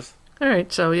suppose. All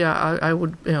right, so yeah, I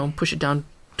would push it down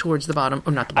towards the bottom.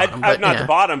 Not the bottom, but not the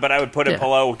bottom, but I would put it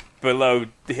below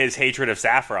his hatred of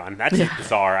saffron. That's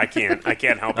bizarre. I can't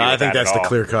help you. I think that's the all.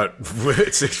 clear cut.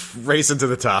 It's racing to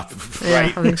the top. Yeah,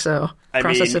 Right? I think so.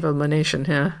 Process of elimination,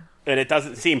 yeah. And it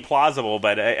doesn't seem plausible,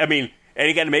 but and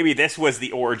again, maybe this was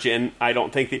the origin. I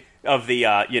don't think of the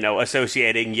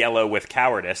associating yellow with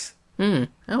cowardice. Oh,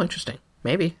 interesting.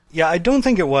 Maybe. Yeah, I don't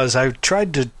think it was. I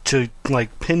tried to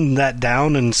pin that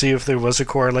down and see if there was a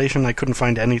correlation. I couldn't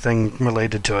find anything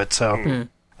related to it, so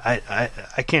I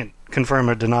can't confirm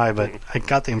or deny, but I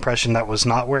got the impression that was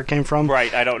not where it came from.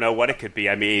 Right, I don't know what it could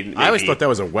be. Maybe. I always thought that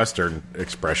was a Western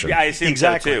expression. Yeah, I assume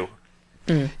so, too.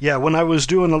 Yeah, when I was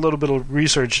doing a little bit of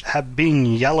research, being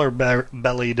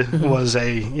yeller-bellied was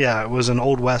it was an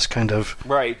Old West kind of...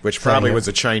 Right. Which probably was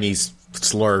a Chinese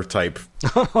slur type.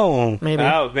 Oh. Maybe.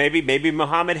 Oh, maybe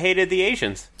Muhammad hated the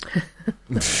Asians.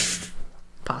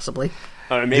 Possibly.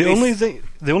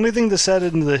 The only thing that said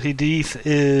in the Hadith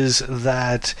is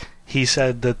that he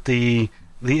said that the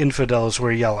infidels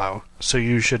were yellow, so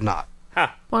you should not. Well,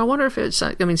 I wonder if it's...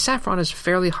 saffron is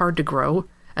fairly hard to grow,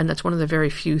 and that's one of the very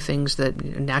few things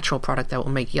natural product that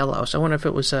will make yellow. So I wonder if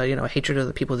it was a hatred of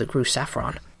the people that grew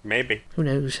saffron. Maybe. Who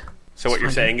knows? So what you're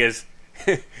saying is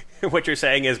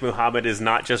Muhammad is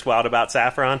not just wild about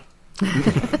saffron?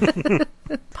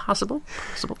 Possible.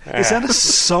 Is that a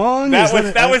song?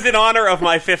 That was in honor of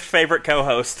my fifth favorite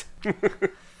co-host.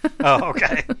 Oh,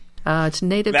 okay. It's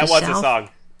native That to was South. a song.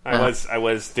 I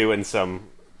was doing some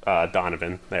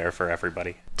Donovan there for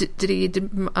everybody.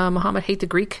 Did Muhammad hate the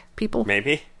Greek people?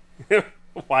 Maybe.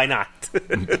 Why not?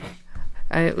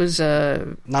 It was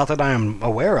Not that I am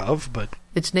aware of, but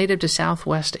it's native to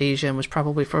Southwest Asia and was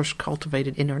probably first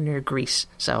cultivated in or near Greece.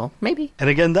 So maybe. and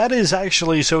again, that is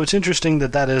actually so. It's interesting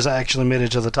that is actually made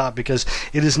it to the top because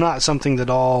it is not something that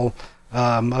all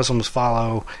Muslims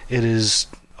follow. It is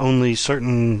only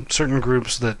certain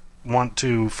groups that want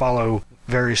to follow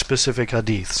very specific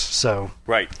hadiths. So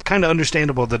Right. kind of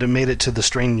understandable that it made it to the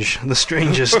strangest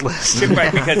list.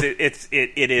 Right, because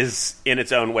it is in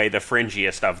its own way the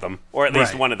fringiest of them, or at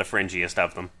least Right. one of the fringiest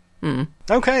of them.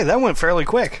 Okay, that went fairly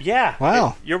quick. Yeah.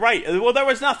 Wow. You're right. Well, there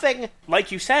was nothing,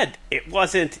 like you said, it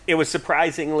was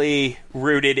surprisingly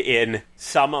rooted in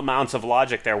some amounts of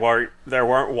logic. There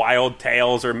weren't wild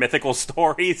tales or mythical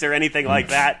stories or anything like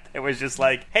that. It was just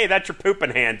like, hey, that's your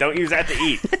pooping hand. Don't use that to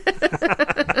eat.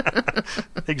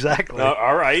 Exactly.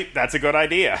 All right. That's a good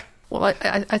idea. Well,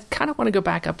 I kind of want to go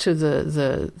back up to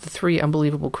the three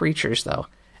unbelievable creatures, though.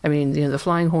 I mean, the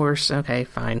flying horse, okay,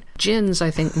 fine. Jinns,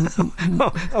 I think...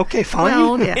 Okay, fine.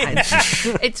 Well, yeah.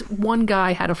 It's one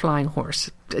guy had a flying horse.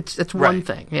 It's one Right.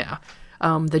 thing, yeah.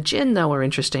 The jinn, though, are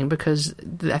interesting because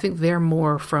I think they're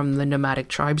more from the nomadic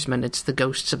tribesmen. It's the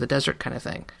ghosts of the desert kind of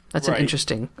thing. That's an Right.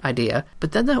 interesting idea.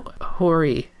 But then the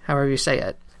Hori, however you say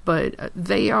it, but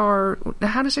they are...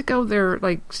 How does it go? They're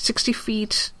like 60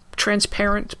 feet,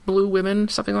 transparent blue women,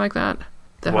 something like that?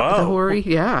 The Whoa. Hori?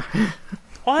 Yeah.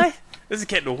 What? This is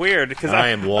getting weird. Because I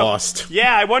am lost.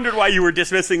 Yeah, I wondered why you were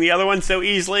dismissing the other one so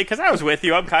easily, because I was with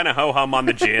you. I'm kind of ho-hum on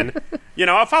the gin.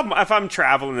 If I'm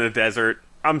traveling in the desert,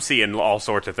 I'm seeing all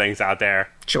sorts of things out there.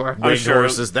 Sure. I'm Winged sure.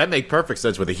 horses, that make perfect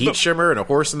sense with a heat shimmer and a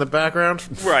horse in the background.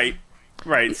 Right.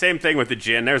 Same thing with the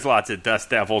gin. There's lots of dust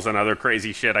devils and other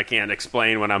crazy shit I can't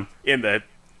explain when I'm in the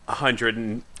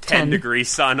 110-degree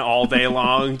sun all day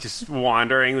long, just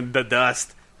wandering the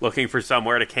dust, looking for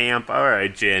somewhere to camp. All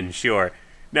right, gin, sure.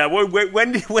 Now,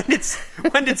 when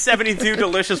did 72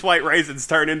 delicious white raisins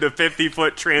turn into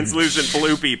 50-foot translucent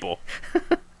blue people?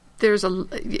 There's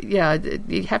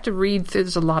you have to read through.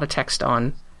 There's a lot of text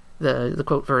on the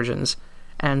quote versions,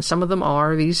 and some of them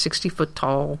are these 60-foot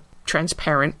tall,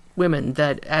 transparent women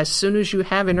that as soon as you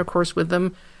have intercourse with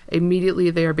them,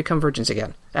 immediately they become virgins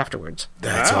again afterwards.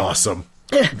 That's awesome.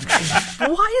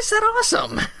 Why is that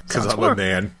awesome? Because Sounds I'm a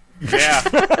man.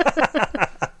 Yeah.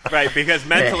 Right, because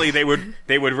mentally they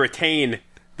would retain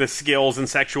the skills and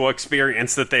sexual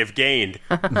experience that they've gained,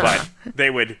 but they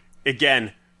would,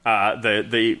 again,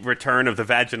 the return of the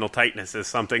vaginal tightness is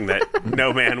something that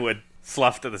no man would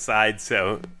slough to the side,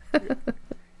 so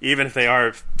even if they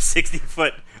are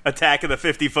 60-foot attack of the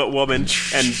 50-foot woman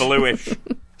and bluish.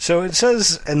 So it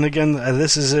says, and again,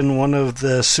 this is in one of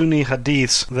the Sunni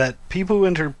hadiths, that people who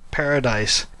enter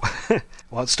paradise,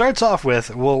 well, it starts off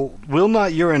with, will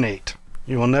not urinate.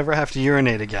 You will never have to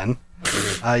urinate again.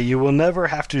 You will never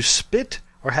have to spit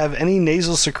or have any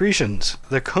nasal secretions.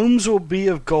 Their combs will be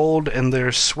of gold, and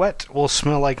their sweat will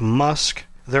smell like musk.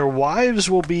 Their wives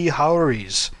will be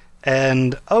houris,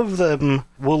 and of them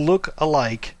will look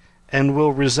alike, and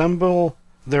will resemble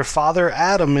their father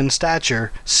Adam in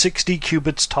stature, 60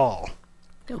 cubits tall.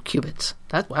 No cubits.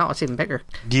 Wow, it's even bigger.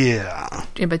 Yeah.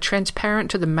 But transparent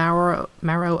to the marrow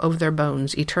of their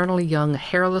bones, eternally young,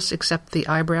 hairless except the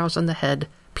eyebrows on the head,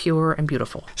 pure and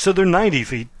beautiful. So they're 90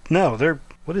 feet. No, they're...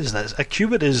 What is this?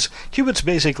 Cubit's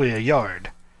basically a yard.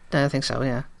 I think so,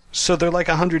 yeah. So they're like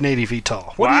 180 feet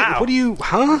tall. Wow. What do you...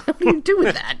 Huh? What do you do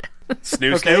with that?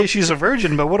 Snoo Okay, snoo. she's a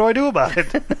virgin, but what do I do about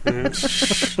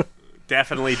it?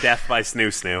 Definitely death by snoo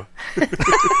snoo.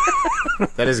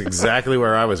 That is exactly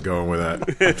where I was going with that.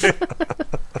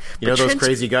 You know those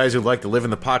crazy guys who like to live in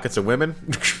the pockets of women?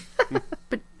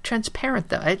 But transparent,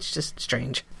 though. It's just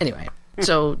strange. Anyway,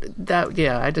 so that,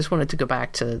 yeah, I just wanted to go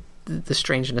back to the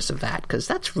strangeness of that, because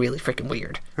that's really freaking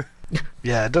weird.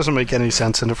 Yeah, it doesn't make any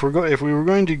sense. And if we were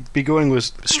going to be going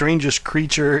with strangest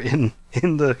creature in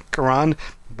the Quran,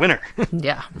 winner.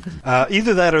 Yeah.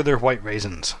 Either that or they're white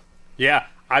raisins. Yeah,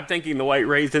 I'm thinking the white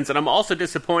raisins, and I'm also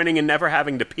disappointing in never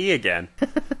having to pee again.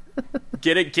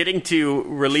 Getting to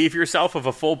relieve yourself of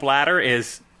a full bladder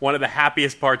is one of the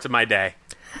happiest parts of my day.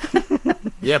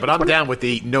 Yeah, but I'm down with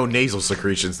the no nasal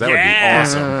secretions. That would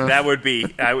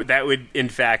be awesome. That would in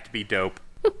fact be dope.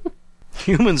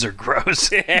 Humans are gross.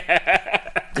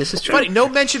 This is true. Funny, no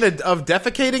mention of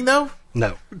defecating though.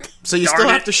 No. So you Darn still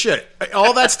it. have to shit.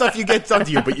 All that stuff you get done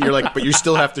to you, but you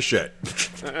still have to shit.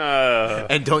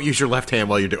 And don't use your left hand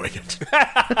while you're doing it.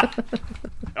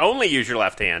 Only use your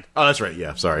left hand. Oh, that's right.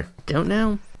 Yeah, sorry. Don't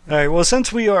know. All right, well,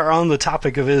 since we are on the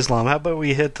topic of Islam, how about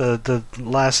we hit the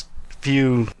last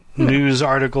few news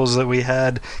articles that we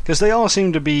had, because they all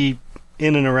seem to be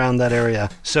in and around that area.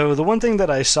 So the one thing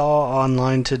that I saw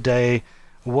online today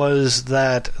was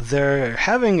that they're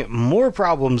having more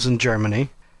problems in Germany.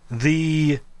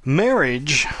 The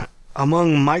marriage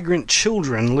among migrant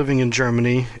children living in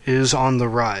Germany is on the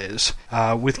rise,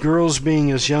 with girls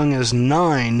being as young as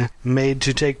 9 made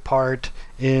to take part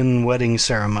in wedding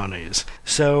ceremonies.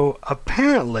 So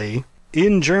apparently,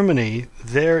 in Germany,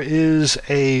 there is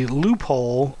a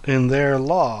loophole in their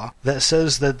law that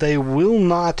says that they will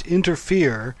not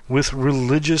interfere with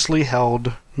religiously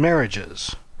held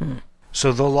marriages.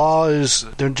 So the law is,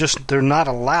 they're not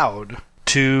allowed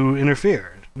to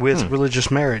interfere with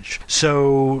religious marriage.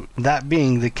 So that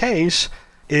being the case,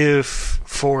 if,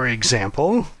 for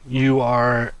example, you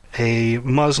are a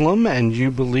Muslim and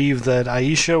you believe that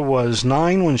Aisha was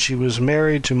 9 when she was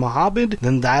married to Muhammad,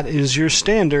 then that is your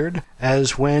standard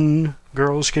as when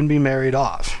girls can be married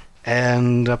off.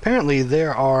 And apparently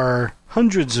there are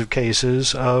hundreds of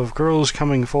cases of girls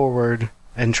coming forward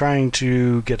and trying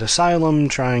to get asylum,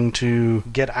 trying to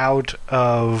get out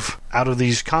of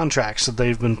these contracts that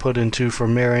they've been put into for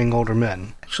marrying older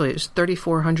men. Actually, it's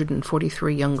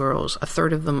 3,443 young girls. A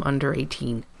third of them under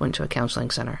 18 went to a counseling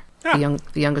center. The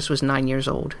youngest was 9 years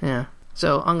old. Yeah.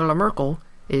 So Angela Merkel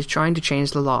is trying to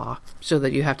change the law so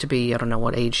that you have to be, I don't know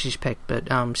what age she's picked, but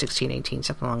 16, 18,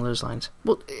 something along those lines.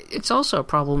 Well, it's also a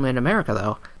problem in America,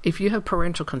 though. If you have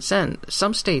parental consent,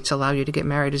 some states allow you to get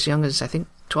married as young as, I think,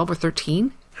 12 or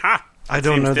 13. Ha! I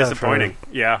don't know that. Disappointing.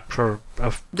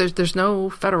 There's no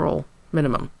federal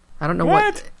minimum. I don't know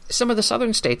what some of the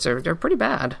southern states are pretty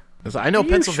bad. I know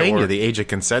Pennsylvania, the age of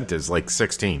consent is like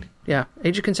 16. Yeah,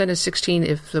 age of consent is 16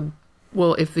 if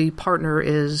the partner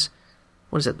is,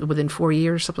 what is it, within 4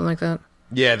 years, something like that?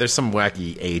 Yeah, there's some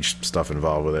wacky age stuff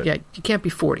involved with it. Yeah, you can't be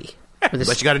 40.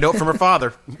 But you got to know it from her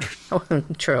father. Oh,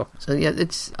 true. So yeah,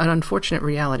 it's an unfortunate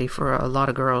reality for a lot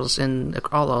of girls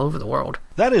all over the world.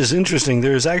 That is interesting.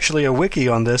 There's actually a wiki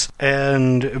on this,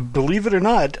 and believe it or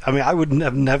not, I mean, I would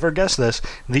have never guessed this.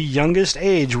 The youngest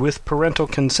age with parental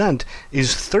consent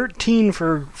is 13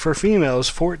 for females,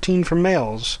 14 for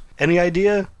males. Any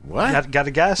idea? What? Got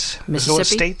a guess? Mississippi? What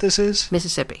state this is?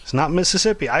 Mississippi. It's not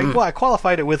Mississippi. I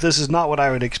qualified it with this is not what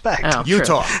I would expect. Oh,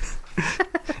 Utah.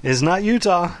 It's not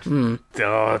Utah.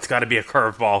 Oh, it's got to be a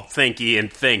curveball. Thinky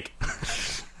and think.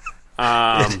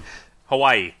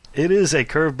 Hawaii. It is a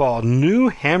curveball. New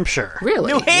Hampshire.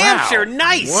 Really? New Hampshire. Wow.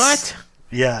 Nice. What?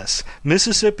 Yes.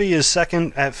 Mississippi is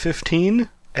second at 15,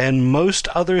 and most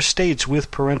other states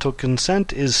with parental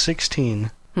consent is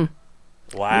 16. Wow.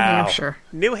 New Hampshire.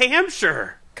 New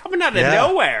Hampshire. Coming out of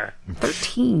nowhere.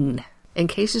 13. In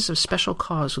cases of special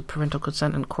cause with parental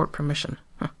consent and court permission.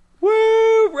 Huh.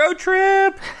 Woo! Road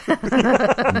trip!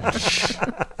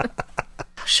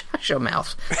 Shut your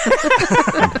mouth.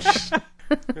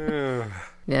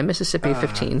 Yeah, Mississippi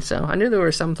 15, so I knew there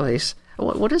was some place.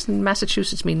 What does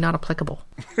Massachusetts mean not applicable?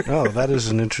 Oh, that is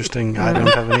an interesting... I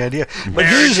don't have any idea. But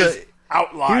Marriage is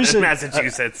outlawed in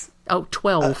Massachusetts.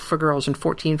 12 for girls and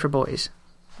 14 for boys.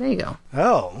 There you go.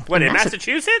 Oh. What, in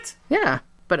Massachusetts? Yeah,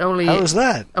 but only... How is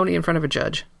that? Only in front of a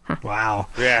judge. Huh. Wow.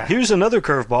 Yeah. Here's another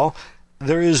curveball.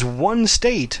 There is one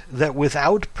state that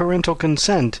without parental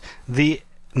consent, the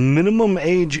minimum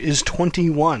age is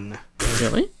 21.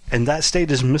 Really? And that state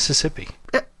is Mississippi.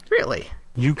 Really?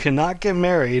 You cannot get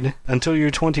married until you're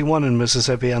 21 in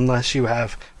Mississippi unless you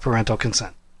have parental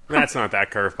consent. That's not that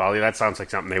curveball. That sounds like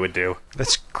something they would do.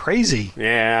 That's crazy.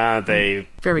 Yeah, they...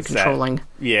 Very controlling.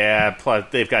 Yeah, plus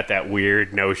they've got that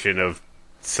weird notion of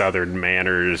Southern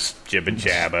manners, jibba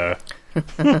jabba.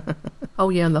 Oh,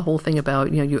 yeah, and the whole thing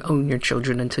about, you own your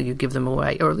children until you give them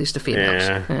away, or at least the females.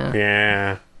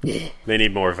 Yeah. They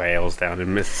need more veils down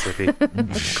in Mississippi.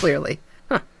 Clearly.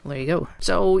 Huh, there you go.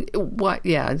 So, what?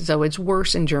 Yeah, so it's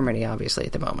worse in Germany, obviously,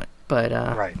 at the moment. But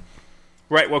Right.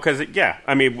 Right, well, because,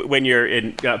 I mean, when you're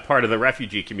in part of the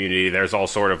refugee community, there's all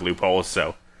sort of loopholes,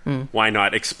 so why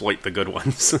not exploit the good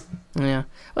ones? Yeah.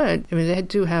 Well, I mean, they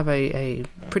do have a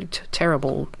pretty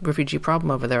terrible refugee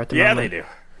problem over there at the moment. Yeah, they do.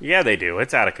 Yeah, they do.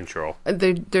 It's out of control.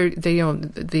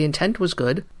 The intent was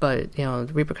good, but, the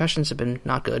repercussions have been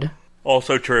not good.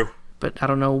 Also true. But I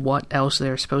don't know what else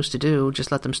they're supposed to do.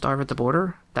 Just let them starve at the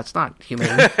border? That's not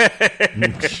humane.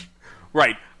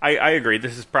 Right. I agree.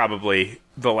 This is probably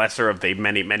the lesser of the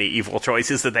many, many evil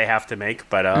choices that they have to make.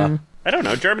 But I don't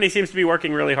know. Germany seems to be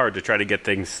working really hard to try to get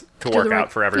things to work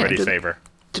out for everybody's favor.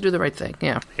 To do the right thing,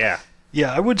 yeah. Yeah.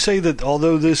 Yeah, I would say that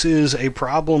although this is a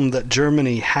problem that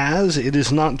Germany has, it is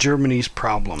not Germany's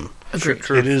problem. Agreed.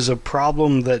 It is a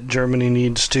problem that Germany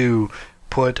needs to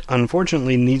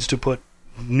unfortunately, needs to put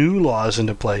new laws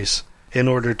into place in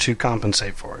order to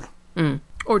compensate for it.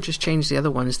 Or just change the other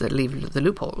ones that leave the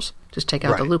loopholes. Just take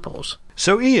out the loopholes.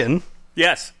 So, Ian.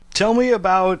 Yes. Tell me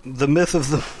about the myth of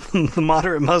the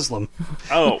moderate Muslim.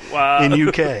 In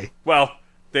UK. Well,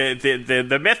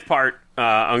 the myth part,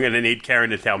 I'm going to need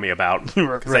Karen to tell me about.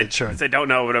 Right, sure. Because I don't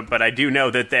know it, but I do know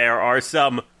that there are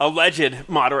some alleged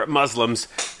moderate Muslims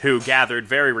who gathered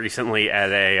very recently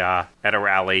at a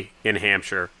rally in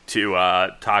Hampshire to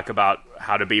talk about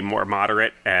how to be more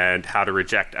moderate and how to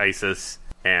reject ISIS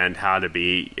and how to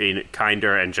be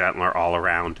kinder and gentler all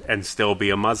around and still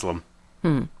be a Muslim.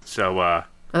 So,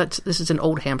 this is in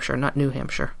Old Hampshire, not New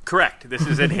Hampshire. Correct. This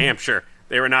is in Hampshire.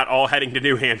 They were not all heading to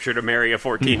New Hampshire to marry a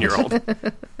 14-year-old.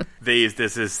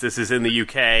 This is in the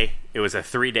UK. It was a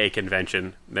 3-day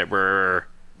convention. There were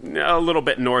a little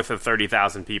bit north of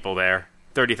 30,000 people there.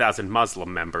 30,000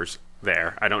 Muslim members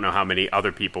there. I don't know how many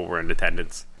other people were in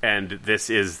attendance. And this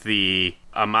is the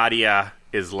Ahmadiyya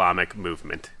Islamic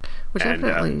movement. Which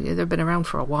evidently they've been around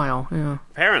for a while. Yeah.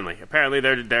 Apparently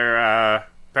they're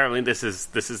apparently this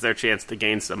is their chance to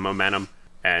gain some momentum.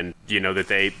 And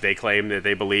that they claim that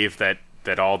they believe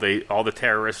that all the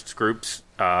terrorist groups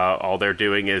all they're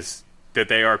doing is that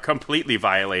they are completely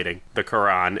violating the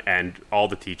Quran and all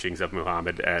the teachings of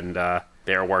Muhammad, and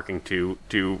they are working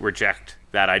to reject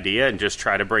that idea and just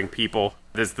try to bring people.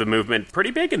 There's the movement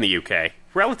pretty big in the UK,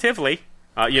 relatively,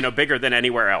 bigger than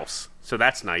anywhere else. So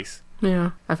that's nice.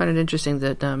 Yeah, I find it interesting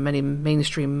that many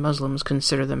mainstream Muslims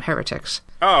consider them heretics.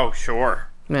 Oh, sure.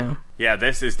 Yeah. Yeah,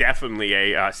 this is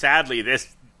definitely sadly,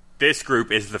 this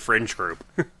group is the fringe group.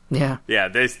 Yeah. Yeah,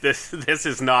 this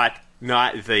is not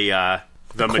the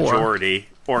majority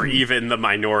or even the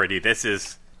minority. This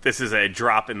is a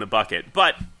drop in the bucket.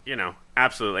 But,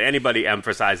 absolutely, anybody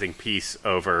emphasizing peace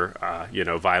over,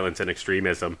 violence and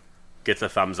extremism gets a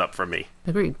thumbs up from me.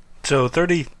 Agreed. So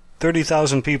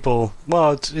 30,000 people.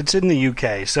 Well, it's in the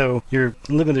UK, so you're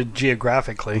limited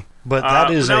geographically. But that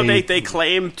is they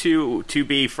claim to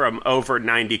be from over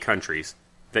 90 countries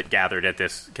that gathered at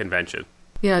this convention.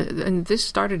 Yeah, and this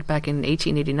started back in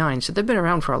 1889, so they've been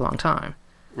around for a long time.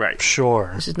 Right.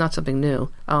 Sure. This is not something new.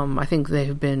 I think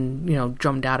they've been,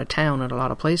 drummed out of town at a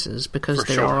lot of places because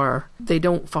they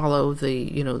don't follow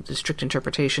the strict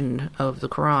interpretation of the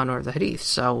Quran or the Hadith,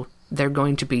 so they're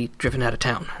going to be driven out of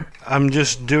town. I'm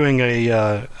just doing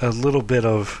a little bit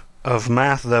of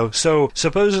math, though. So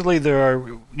supposedly there are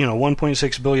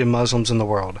 1.6 billion Muslims in the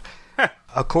world.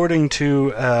 According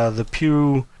to the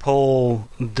Pew poll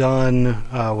done,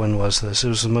 when was this? It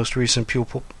was the most recent Pew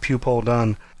poll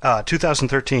done,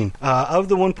 2013. Of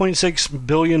the 1.6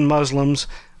 billion Muslims,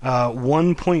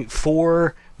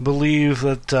 1.4 believe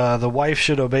that the wife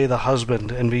should obey the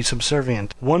husband and be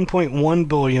subservient. 1.1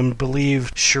 billion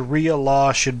believe Sharia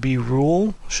law should be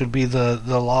the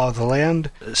law of the land.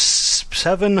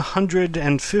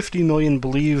 750 million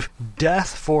believe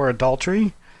death for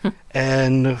adultery.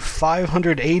 And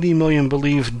 580 million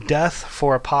believe death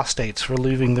for apostates for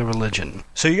leaving the religion.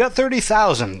 So you got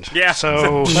 30,000. Yeah.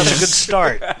 So that's a good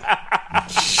start.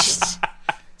 It's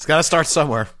got to start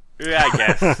somewhere. Yeah, I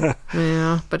guess.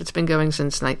 Yeah, but it's been going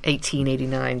since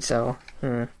 1889, so...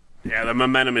 Yeah, the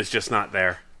momentum is just not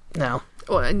there. No.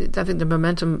 Well, I think the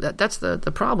momentum... That's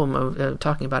the problem of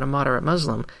talking about a moderate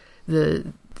Muslim.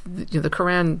 The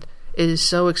Quran is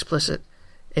so explicit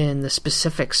in the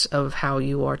specifics of how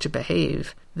you are to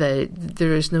behave that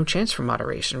there is no chance for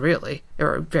moderation, really.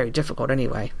 Or very difficult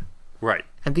anyway. Right.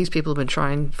 And these people have been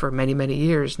trying for many, many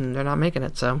years, and they're not making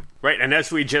it, so... Right, and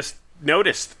as we just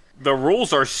noticed, the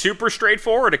rules are super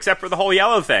straightforward, except for the whole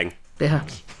yellow thing. Yeah.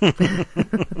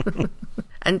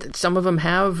 And some of them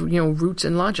have, roots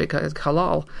in logic,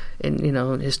 halal,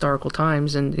 in, historical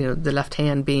times, and, the left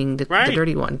hand being the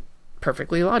dirty one.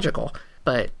 Perfectly logical.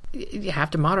 But you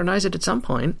have to modernize it at some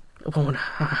point. Well,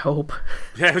 I hope.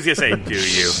 Yeah, I was going to say, do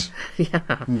you?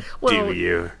 Yeah. Well, do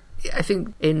you? I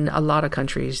think in a lot of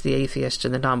countries, the atheists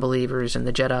and the non-believers and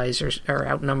the Jedis are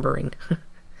outnumbering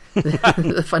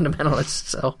the fundamentalists.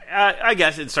 So I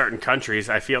guess in certain countries,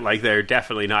 I feel like they're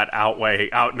definitely not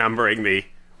outnumbering the...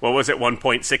 What was it,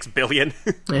 1.6 billion?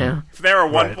 Yeah. If there are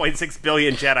 1.6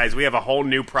 billion Jedis, we have a whole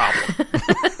new problem.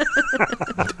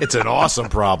 It's an awesome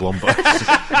problem. But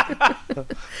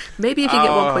maybe if you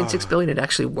get 1.6 billion, it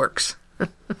actually works.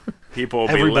 People will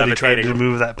be Everybody tried levitating. to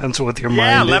move that pencil with your mind.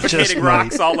 Yeah, levitating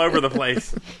rocks all over the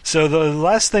place. So the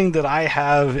last thing that I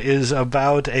have is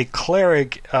about a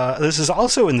cleric. This is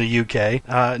also in the UK,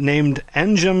 named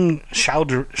Anjem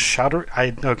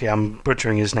Chowdhury. I'm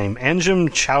butchering his name. Anjem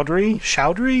Chowdhury.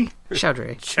 Chowdhury.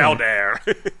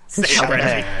 Say it,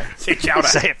 Frenchie. Say Chowder.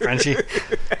 Say it, Frenchie.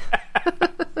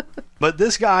 But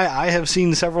this guy, I have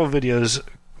seen several videos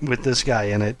with this guy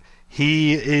in it.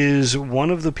 He is one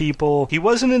of the people... He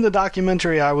wasn't in the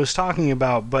documentary I was talking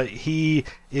about, but he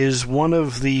is one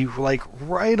of the, like,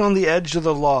 right on the edge of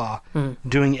the law,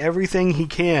 doing everything he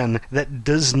can that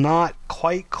does not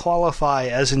quite qualify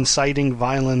as inciting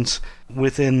violence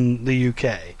within the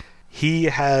UK. He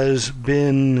has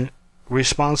been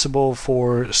responsible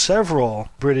for several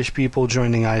British people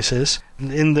joining ISIS.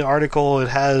 In the article, it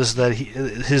has that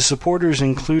his supporters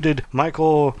included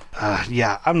Michael...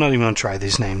 I'm not even going to try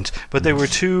these names. But they were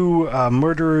two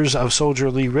murderers of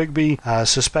soldier Lee Rigby,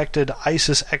 suspected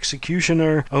ISIS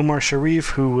executioner Omar Sharif,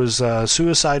 who was a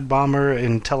suicide bomber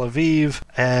in Tel Aviv,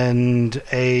 and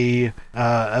a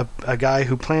guy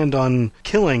who planned on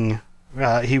killing...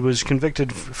 he was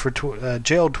convicted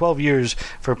jailed 12 years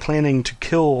for planning to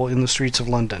kill in the streets of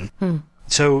London.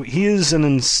 So he is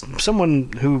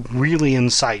someone who really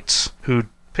incites, who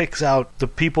picks out the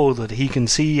people that he can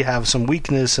see have some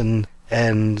weakness and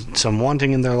some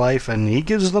wanting in their life, and he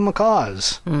gives them a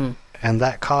cause. And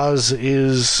that cause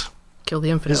is kill the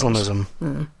infidels. Islamism.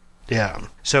 Yeah.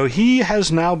 So he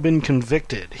has now been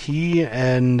convicted. He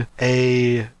and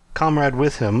a comrade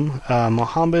with him,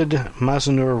 Mohammed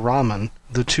Mazanur Rahman.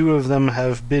 The two of them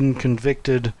have been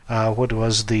convicted. I don't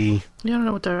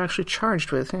know what they're actually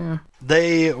charged with. Yeah.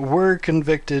 They were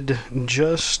convicted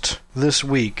just this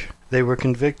week. They were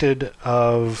convicted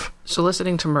of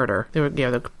soliciting to murder.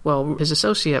 His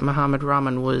associate Mohammed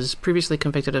Rahman was previously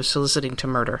convicted of soliciting to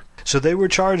murder. So they were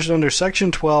charged under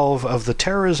Section 12 of the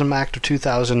Terrorism Act of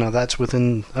 2000. Now that's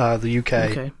within the UK.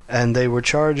 Okay. And they were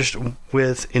charged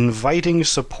with inviting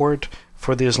support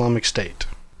for the Islamic State.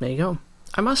 There you go.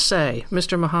 I must say,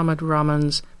 Mr. Mohammed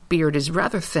Rahman's beard is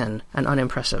rather thin and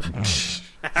unimpressive.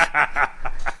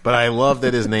 But I love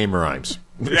that his name rhymes.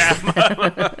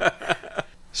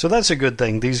 So that's a good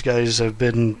thing. These guys have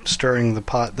been stirring the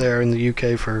pot there in the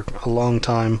UK for a long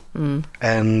time.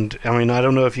 And, I mean, I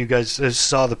don't know if you guys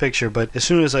saw the picture, but as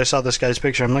soon as I saw this guy's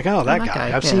picture, I'm like, that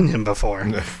guy. I've seen him before.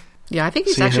 Yeah, I think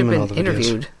he's actually been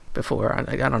interviewed before.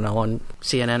 I don't know, on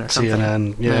CNN or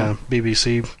something. CNN,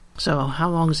 BBC. So how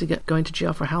long is he going to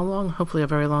jail for? How long? Hopefully a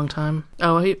very long time.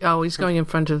 He's going in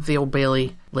front of the Old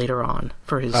Bailey later on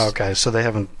for his... Okay, so they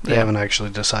haven't actually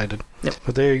decided. Yep.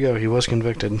 But there you go, he was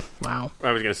convicted. Wow.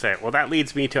 I was going to say, well, that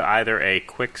leads me to either a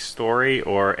quick story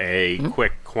or a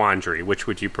quick quandary. Which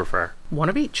would you prefer? One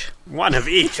of each. One of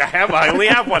each. I only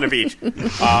have one of each.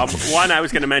 One I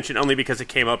was going to mention only because it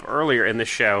came up earlier in the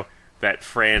show that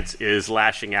France is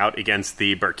lashing out against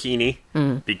the burkini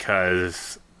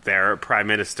because their prime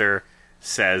minister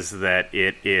says that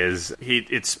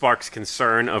it sparks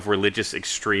concern of religious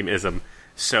extremism.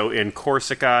 So in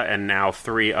Corsica and now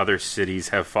 3 other cities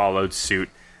have followed suit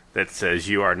that says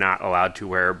you are not allowed to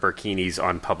wear burkinis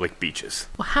on public beaches.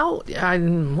 Well,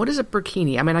 what is a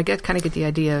burkini? I mean, I kind of get the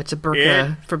idea. It's a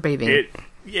burqa for bathing.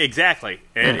 Exactly.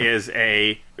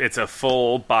 It's a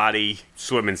full body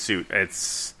swimming suit.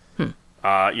 It's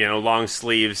long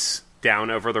sleeves down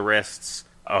over the wrists,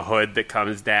 a hood that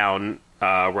comes down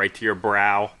right to your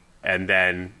brow, and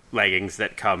then leggings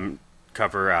that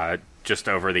cover just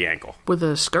over the ankle. With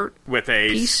a skirt? With a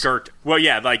piece? Skirt. Well,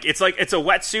 yeah, it's a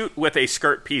wetsuit with a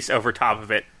skirt piece over top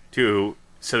of it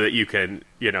so that you can,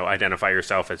 identify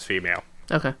yourself as female.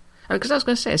 Okay. Because I was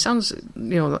going to say, it sounds,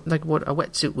 like what a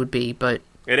wetsuit would be, but...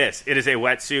 It is. It is a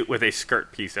wetsuit with a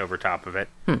skirt piece over top of it.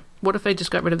 What if they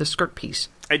just got rid of the skirt piece?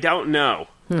 I don't know.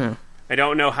 I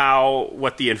don't know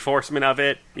what the enforcement of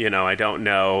it, I don't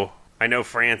know. I know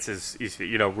France is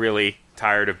really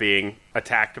tired of being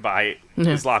attacked by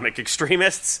Islamic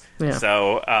extremists. Yeah.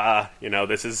 So,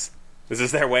 this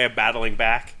is their way of battling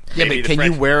back. Yeah, but you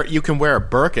can wear a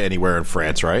burqa anywhere in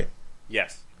France, right?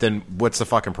 Yes. Then what's the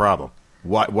fucking problem?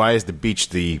 Why is the beach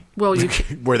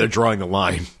where they're drawing the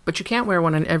line? But you can't wear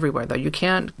one everywhere, though. You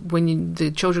can't, when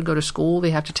the children go to school,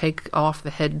 they have to take off the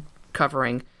head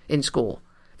covering in school.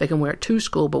 They can wear it to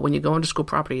school, but when you go into school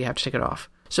property, you have to take it off.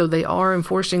 So they are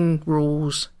enforcing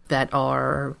rules that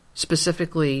are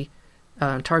specifically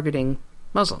targeting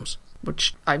Muslims,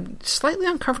 which I'm slightly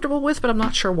uncomfortable with, but I'm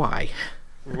not sure why.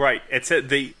 Right. It's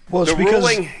the because,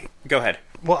 ruling... Go ahead.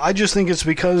 Well, I just think it's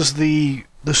because the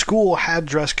school had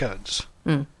dress codes.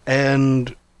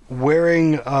 And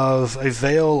wearing of a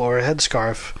veil or a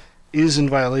headscarf is in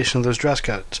violation of those dress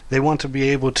codes. They want to be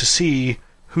able to see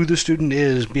who the student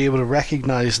is, be able to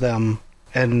recognize them,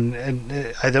 and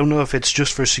I don't know if it's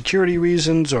just for security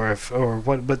reasons or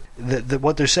what, but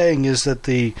what they're saying is that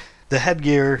the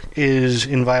headgear is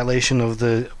in violation of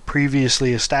the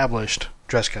previously established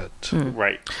dress codes.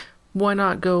 Right. Why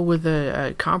not go with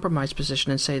a compromise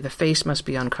position and say the face must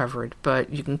be uncovered,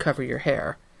 but you can cover your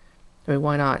hair? I mean,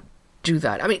 why not do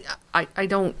that? I mean, I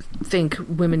don't think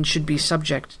women should be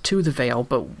subject to the veil,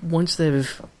 but once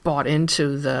they've bought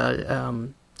into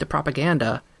the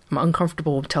propaganda, I'm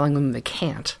uncomfortable telling them they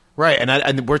can't. Right,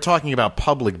 and we're talking about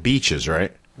public beaches,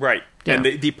 right? Right. Yeah. And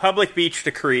the public beach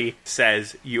decree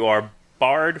says you are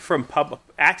barred from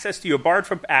access to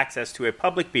a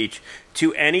public beach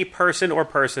to any person or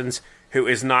persons who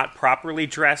is not properly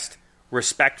dressed,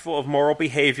 respectful of moral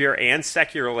behavior and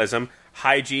secularism,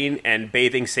 hygiene, and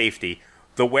bathing safety.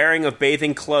 The wearing of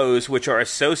bathing clothes which are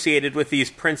associated with these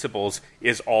principles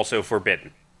is also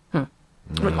forbidden.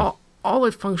 But all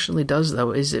it functionally does,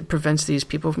 though, is it prevents these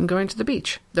people from going to the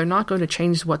beach. They're not going to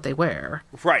change what they wear.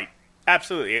 Right.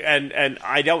 Absolutely. And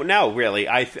I don't know, really.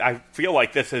 I feel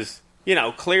like this is,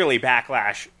 clearly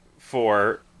backlash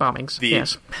for Bombings,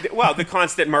 yes. The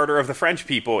constant murder of the French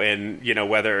people in,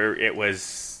 whether it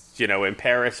was, in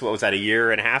Paris, what was that, a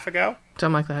year and a half ago?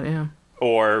 Something like that, yeah.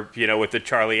 Or, with the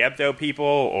Charlie Hebdo people,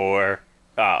 or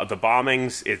the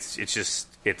bombings. It's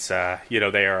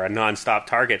they are a nonstop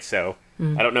target. So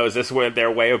I don't know, is this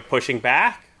their way of pushing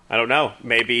back? I don't know.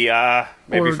 Maybe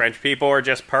French people are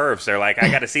just pervs. They're like, I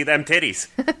got to see them titties.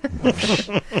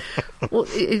 Well,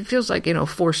 it feels like,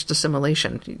 forced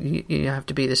assimilation. You have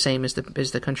to be the same as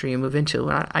the country you move into.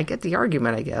 And I get the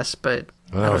argument, I guess, but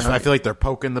I feel like they're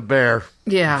poking the bear.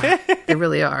 Yeah, they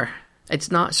really are. It's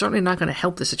certainly not going to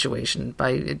help the situation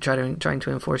by trying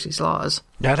to enforce these laws.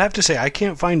 I'd have to say, I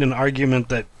can't find an argument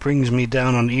that brings me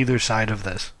down on either side of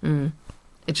this.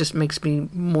 It just makes me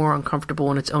more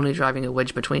uncomfortable, and it's only driving a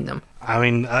wedge between them. I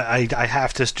mean, I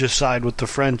have to just side with the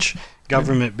French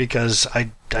government because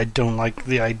I don't like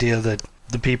the idea that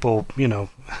the people,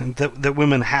 that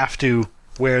women have to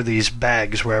wear these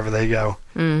bags wherever they go.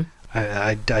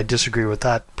 I disagree with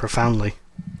that profoundly.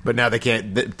 But now they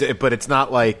can't. But it's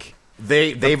not like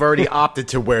they've already opted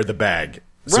to wear the bag.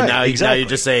 So right, now exactly. you're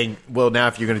just saying, well, now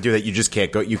if you're going to do that, you just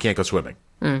can't go. You can't go swimming.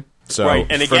 So, right,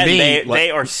 and for again, me,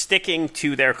 they are sticking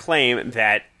to their claim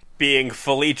that being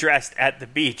fully dressed at the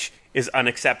beach is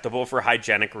unacceptable for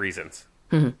hygienic reasons.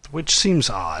 Which seems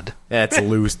odd. That's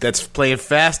loose. That's playing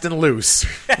fast and loose.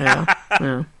 Yeah.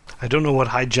 I don't know what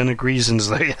hygienic reasons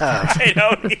they have. I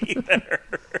don't either.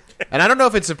 And I don't know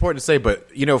if it's important to say, but,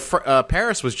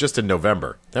 Paris was just in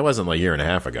November. That wasn't like a year and a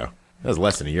half ago. That was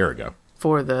less than a year ago.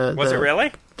 For the Was it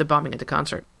really? The bombing at the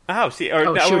concert. Oh, see, it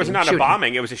was not a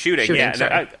bombing. It was a shooting.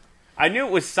 Yeah, I knew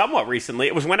it was somewhat recently.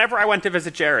 It was whenever I went to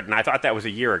visit Jared, and I thought that was a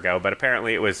year ago, but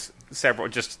apparently it was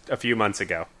just a few months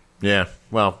ago. Yeah,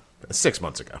 well, 6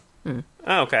 months ago.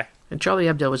 Oh, okay. And Charlie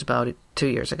Hebdo was about 2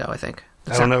 years ago, I think.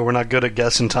 I don't know. We're not good at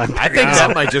guessing time. I think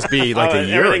that might just be like a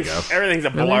year ago. Everything's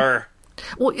a blur.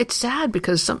 Well, it's sad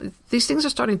because these things are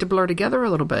starting to blur together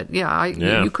a little bit. Yeah,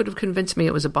 you could have convinced me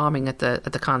it was a bombing at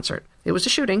the concert. It was a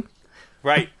shooting.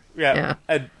 Right. Yeah.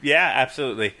 Yeah,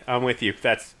 absolutely. I'm with you.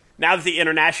 Now that the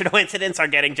international incidents are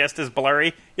getting just as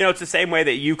blurry, it's the same way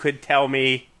that you could tell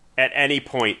me at any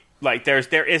point, like there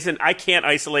isn't, I can't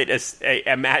isolate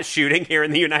a mass shooting here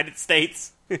in the United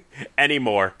States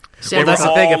anymore. Well, that's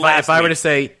the thing. If I were to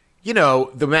say,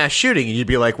 the mass shooting, and you'd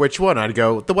be like, which one? I'd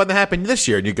go, the one that happened this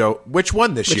year. And you'd go, which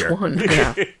one this year? Which one?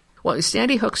 Yeah. Well,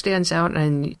 Sandy Hook stands out,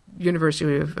 and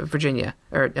University of Virginia,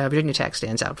 or Virginia Tech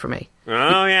stands out for me.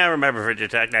 Oh, yeah, I remember Virginia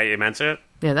Tech, now you mention it.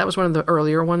 Yeah, that was one of the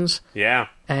earlier ones. Yeah.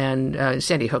 And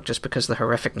Sandy Hook, just because of the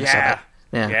horrificness of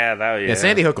it. Yeah,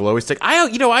 Sandy Hook will always stick. I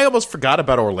almost forgot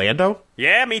about Orlando.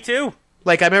 Yeah, me too.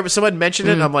 Like, I remember someone mentioned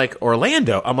it, and I'm like,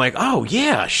 Orlando? I'm like, oh,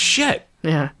 yeah, shit.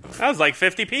 Yeah. That was like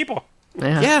 50 people.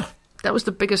 Yeah. That was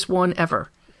the biggest one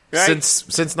ever. Right?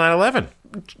 Since 9/11.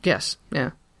 Yes,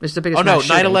 yeah. It's the biggest. Oh, no,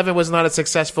 9/11 was not a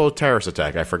successful terrorist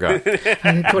attack. I forgot.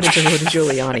 According to Rudy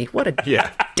Giuliani. What a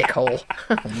dickhole.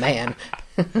 Oh, man.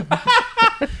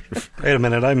 Wait a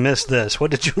minute, I missed this.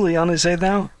 What did Giuliani say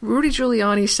now? Rudy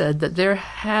Giuliani said that there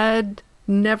had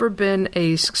never been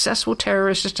a successful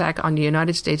terrorist attack on the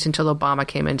United States until Obama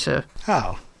came into...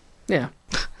 Oh. Yeah.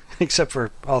 Except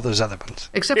for all those other ones.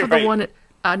 Except for the one at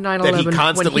 9/11 that he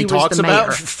constantly talks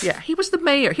about? Yeah, he was the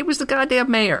mayor. He was the goddamn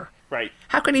mayor. Right.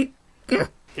 How can he... Yeah.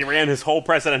 He ran his whole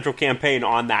presidential campaign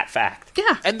on that fact.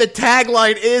 Yeah. And the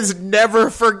tagline is never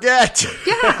forget.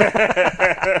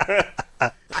 Yeah.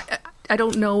 I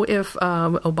don't know if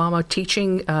Obama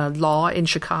teaching law in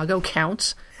Chicago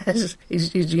counts as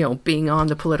being on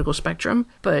the political spectrum,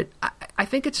 but I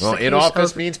think it's in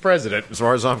office means president, as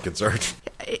far as I'm concerned.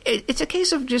 It's a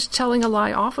case of just telling a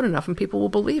lie often enough, and people will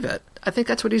believe it. I think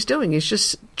that's what he's doing. He's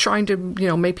just trying to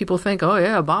make people think, oh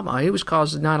yeah, Obama, he was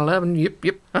causing 9/11.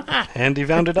 Yep. And he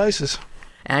founded ISIS.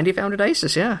 And he founded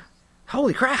ISIS. Yeah.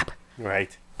 Holy crap.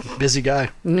 Right. Busy guy.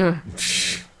 Yeah.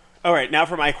 All right, now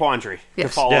for my quandary to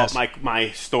Yes. follow Yes. up my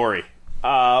story.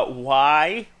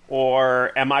 Why,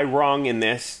 or am I wrong in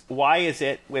this? Why is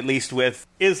it, at least with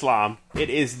Islam, it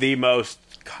is the most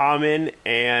common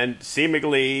and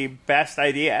seemingly best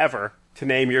idea ever to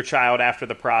name your child after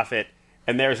the prophet,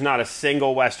 and there's not a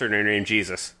single Westerner named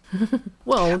Jesus?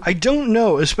 Well, I don't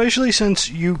know, especially since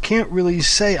you can't really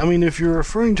say. I mean, if you're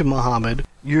referring to Muhammad,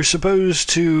 you're supposed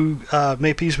to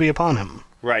may peace be upon him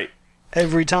Right.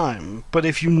 every time. But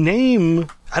if you name,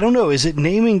 I don't know, is it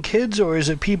naming kids or is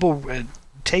it people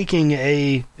taking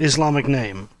a Islamic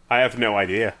name, I have no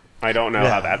idea. I don't know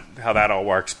Yeah. how that all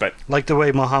works, but like the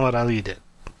way Muhammad Ali did?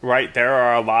 right, there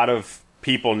are a lot of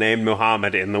people named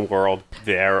Muhammad in the world.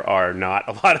 There are not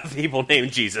a lot of people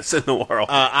named Jesus in the world.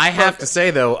 I have to say,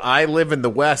 though, I live in the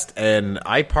West, and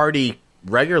I party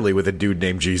regularly with a dude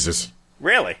named Jesus.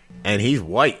 Really? And he's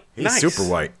white. He's Nice. super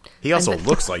white. He also And-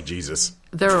 looks like Jesus.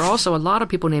 there are also a lot of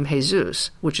people named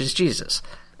Jesus, which is Jesus,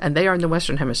 and they are in the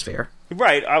Western Hemisphere.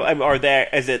 Right. Are there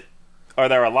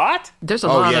a lot? There's a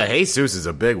Oh, lot yeah, of... Jesus is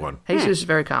a big one. Jesus is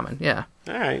very common, yeah.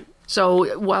 All right.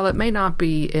 So while it may not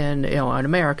be in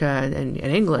America and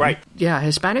in England, Right. yeah,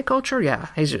 Hispanic culture, yeah,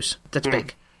 Jesus, that's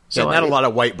big. So not a lot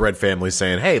of white bread families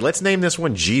saying, "Hey, let's name this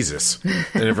one Jesus,"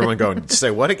 and everyone going, "Say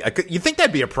what?" You think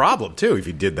that'd be a problem too if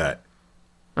you did that?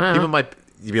 People might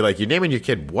you'd be like, "You're naming your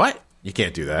kid what?" You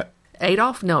can't do that.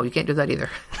 Adolf? No, you can't do that either.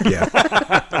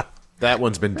 Yeah, that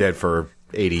one's been dead for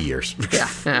 80 years.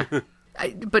 yeah.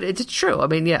 But it's true. I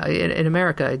mean, yeah, in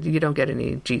America, you don't get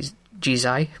any Jesus.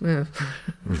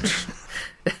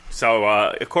 So,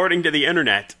 according to the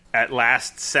internet, at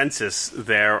last census,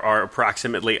 there are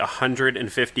approximately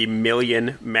 150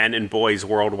 million men and boys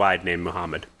worldwide named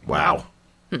Muhammad. Wow.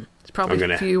 It's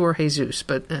probably fewer Jesus,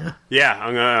 but Yeah,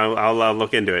 I'll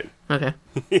look into it. okay.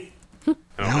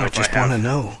 Now I just want to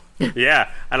know. Yeah,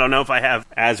 I don't know if I have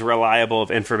as reliable of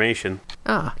information.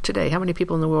 Today, how many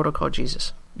people in the world are called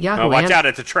Jesus? Yahoo! Oh, watch out,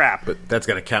 it's a trap. But that's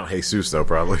going to count Jesus, though,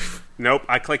 probably. Nope,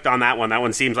 I clicked on that one. That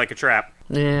one seems like a trap.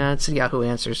 Yeah, it's Yahoo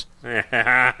Answers.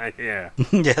 Yeah.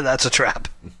 Yeah, that's a trap.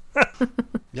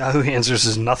 Yahoo Answers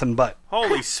is nothing but.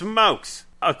 Holy smokes.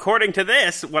 According to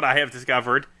this, what I have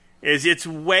discovered is it's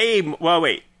way... Well,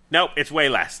 wait. Nope, it's way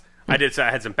less. I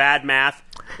had some bad math.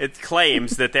 It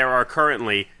claims that there are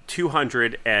currently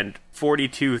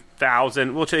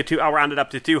 242,000... I'll round it up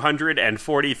to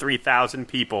 243,000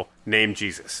 people named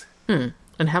Jesus. And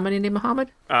how many named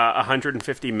Muhammad?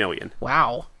 150 million.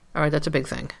 Wow. All right, that's a big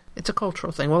thing. It's a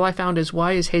cultural thing. Well, I found is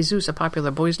why is Jesus a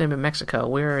popular boy's name in Mexico,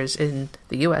 whereas in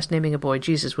the U.S. naming a boy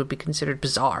Jesus would be considered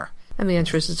bizarre? And the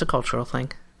answer is it's a cultural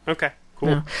thing. Okay, cool.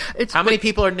 Yeah. How many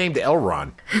people are named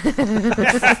Elron?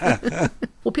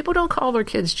 Well, people don't call their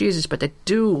kids Jesus, but they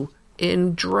do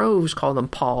in droves call them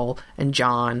Paul and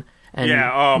John and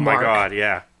Yeah, oh my Mark. God,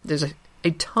 yeah. There's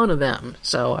a ton of them.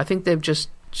 So I think they've just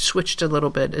switched a little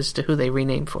bit as to who they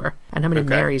rename for. And how many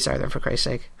Marys are there, for Christ's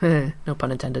sake? No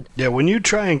pun intended. Yeah, when you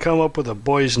try and come up with a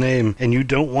boy's name and you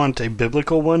don't want a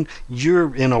biblical one,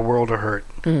 you're in a world of hurt.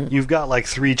 You've got like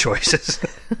 3 choices.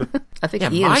 I think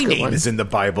Yeah, Ian's my good name one. is in the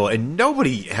Bible, and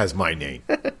nobody has my name.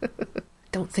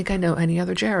 Don't think I know any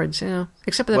other Jareds,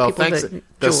 except for the Well, people thanks. that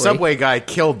The Joy. Subway guy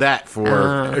killed that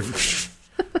for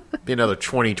be another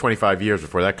 20, 25 years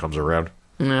before that comes around.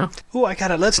 No. Oh, I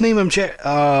got it. Let's name him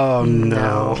Oh,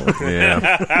 no.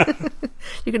 Yeah.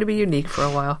 You're going to be unique for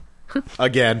a while.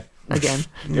 Again.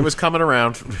 It was coming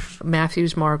around.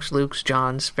 Matthews, Marks, Luke's,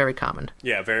 John's, very common.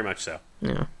 Yeah, very much so.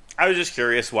 Yeah. I was just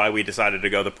curious why we decided to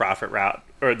go the prophet route,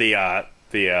 or the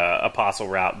apostle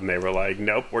route, and they were like,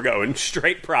 nope, we're going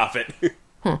straight prophet.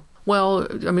 Well,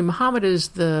 I mean, Muhammad is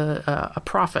a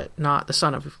prophet, not the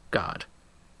son of God.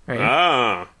 Right?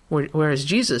 Ah, Whereas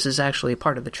Jesus is actually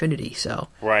part of the Trinity, so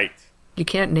right. you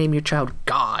can't name your child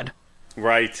God.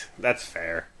 Right, that's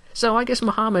fair. So I guess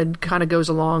Muhammad kind of goes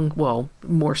along, well,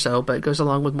 more so, but goes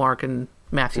along with Mark and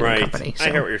Matthew Right. and company. So.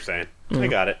 I hear what you're saying. I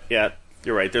got it. Yeah,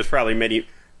 you're right. There's probably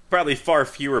far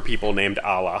fewer people named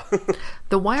Allah.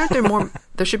 Then why aren't there more?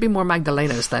 There should be more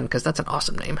Magdalenas then, because that's an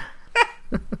awesome name.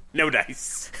 No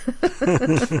dice.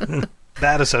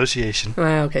 Bad association.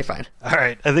 Okay, fine. All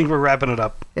right, I think we're wrapping it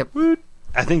up. Yep.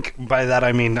 I think by that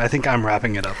I mean I think I'm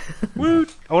wrapping it up. I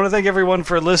want to thank everyone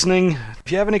for listening.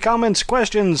 If you have any comments,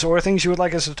 questions, or things you would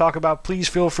like us to talk about, please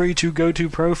feel free to go to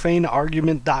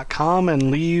profaneargument.com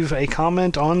and leave a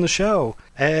comment on the show.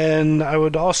 And I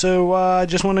would also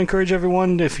just want to encourage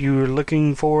everyone, if you're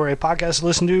looking for a podcast to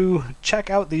listen to, check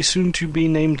out the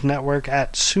soon-to-be-named network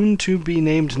at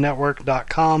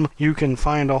soon-to-be-named-network.com. You can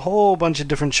find a whole bunch of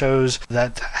different shows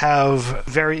that have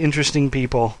very interesting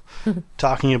people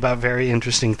talking about very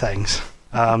interesting things.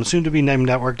 soon to be named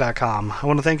network.com. I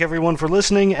want to thank everyone for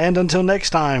listening, and until next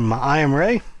time, I am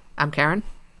Ray. I'm Karen.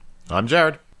 I'm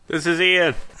Jared. This is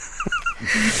Ian.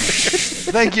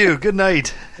 Thank you. Good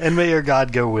night, and may your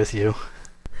God go with you.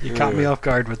 You caught me off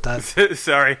guard with that.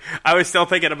 Sorry. I was still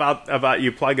thinking about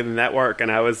you plugging the network,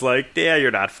 and I was like, yeah, you're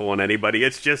not fooling anybody.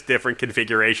 It's just different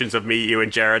configurations of me, you,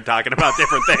 and Jared talking about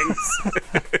different things.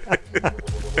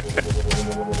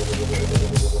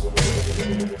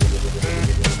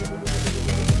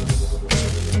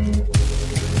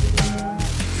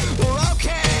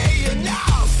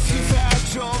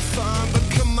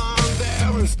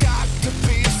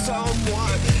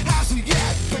 Someone has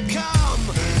yet become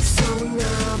so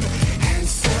numb.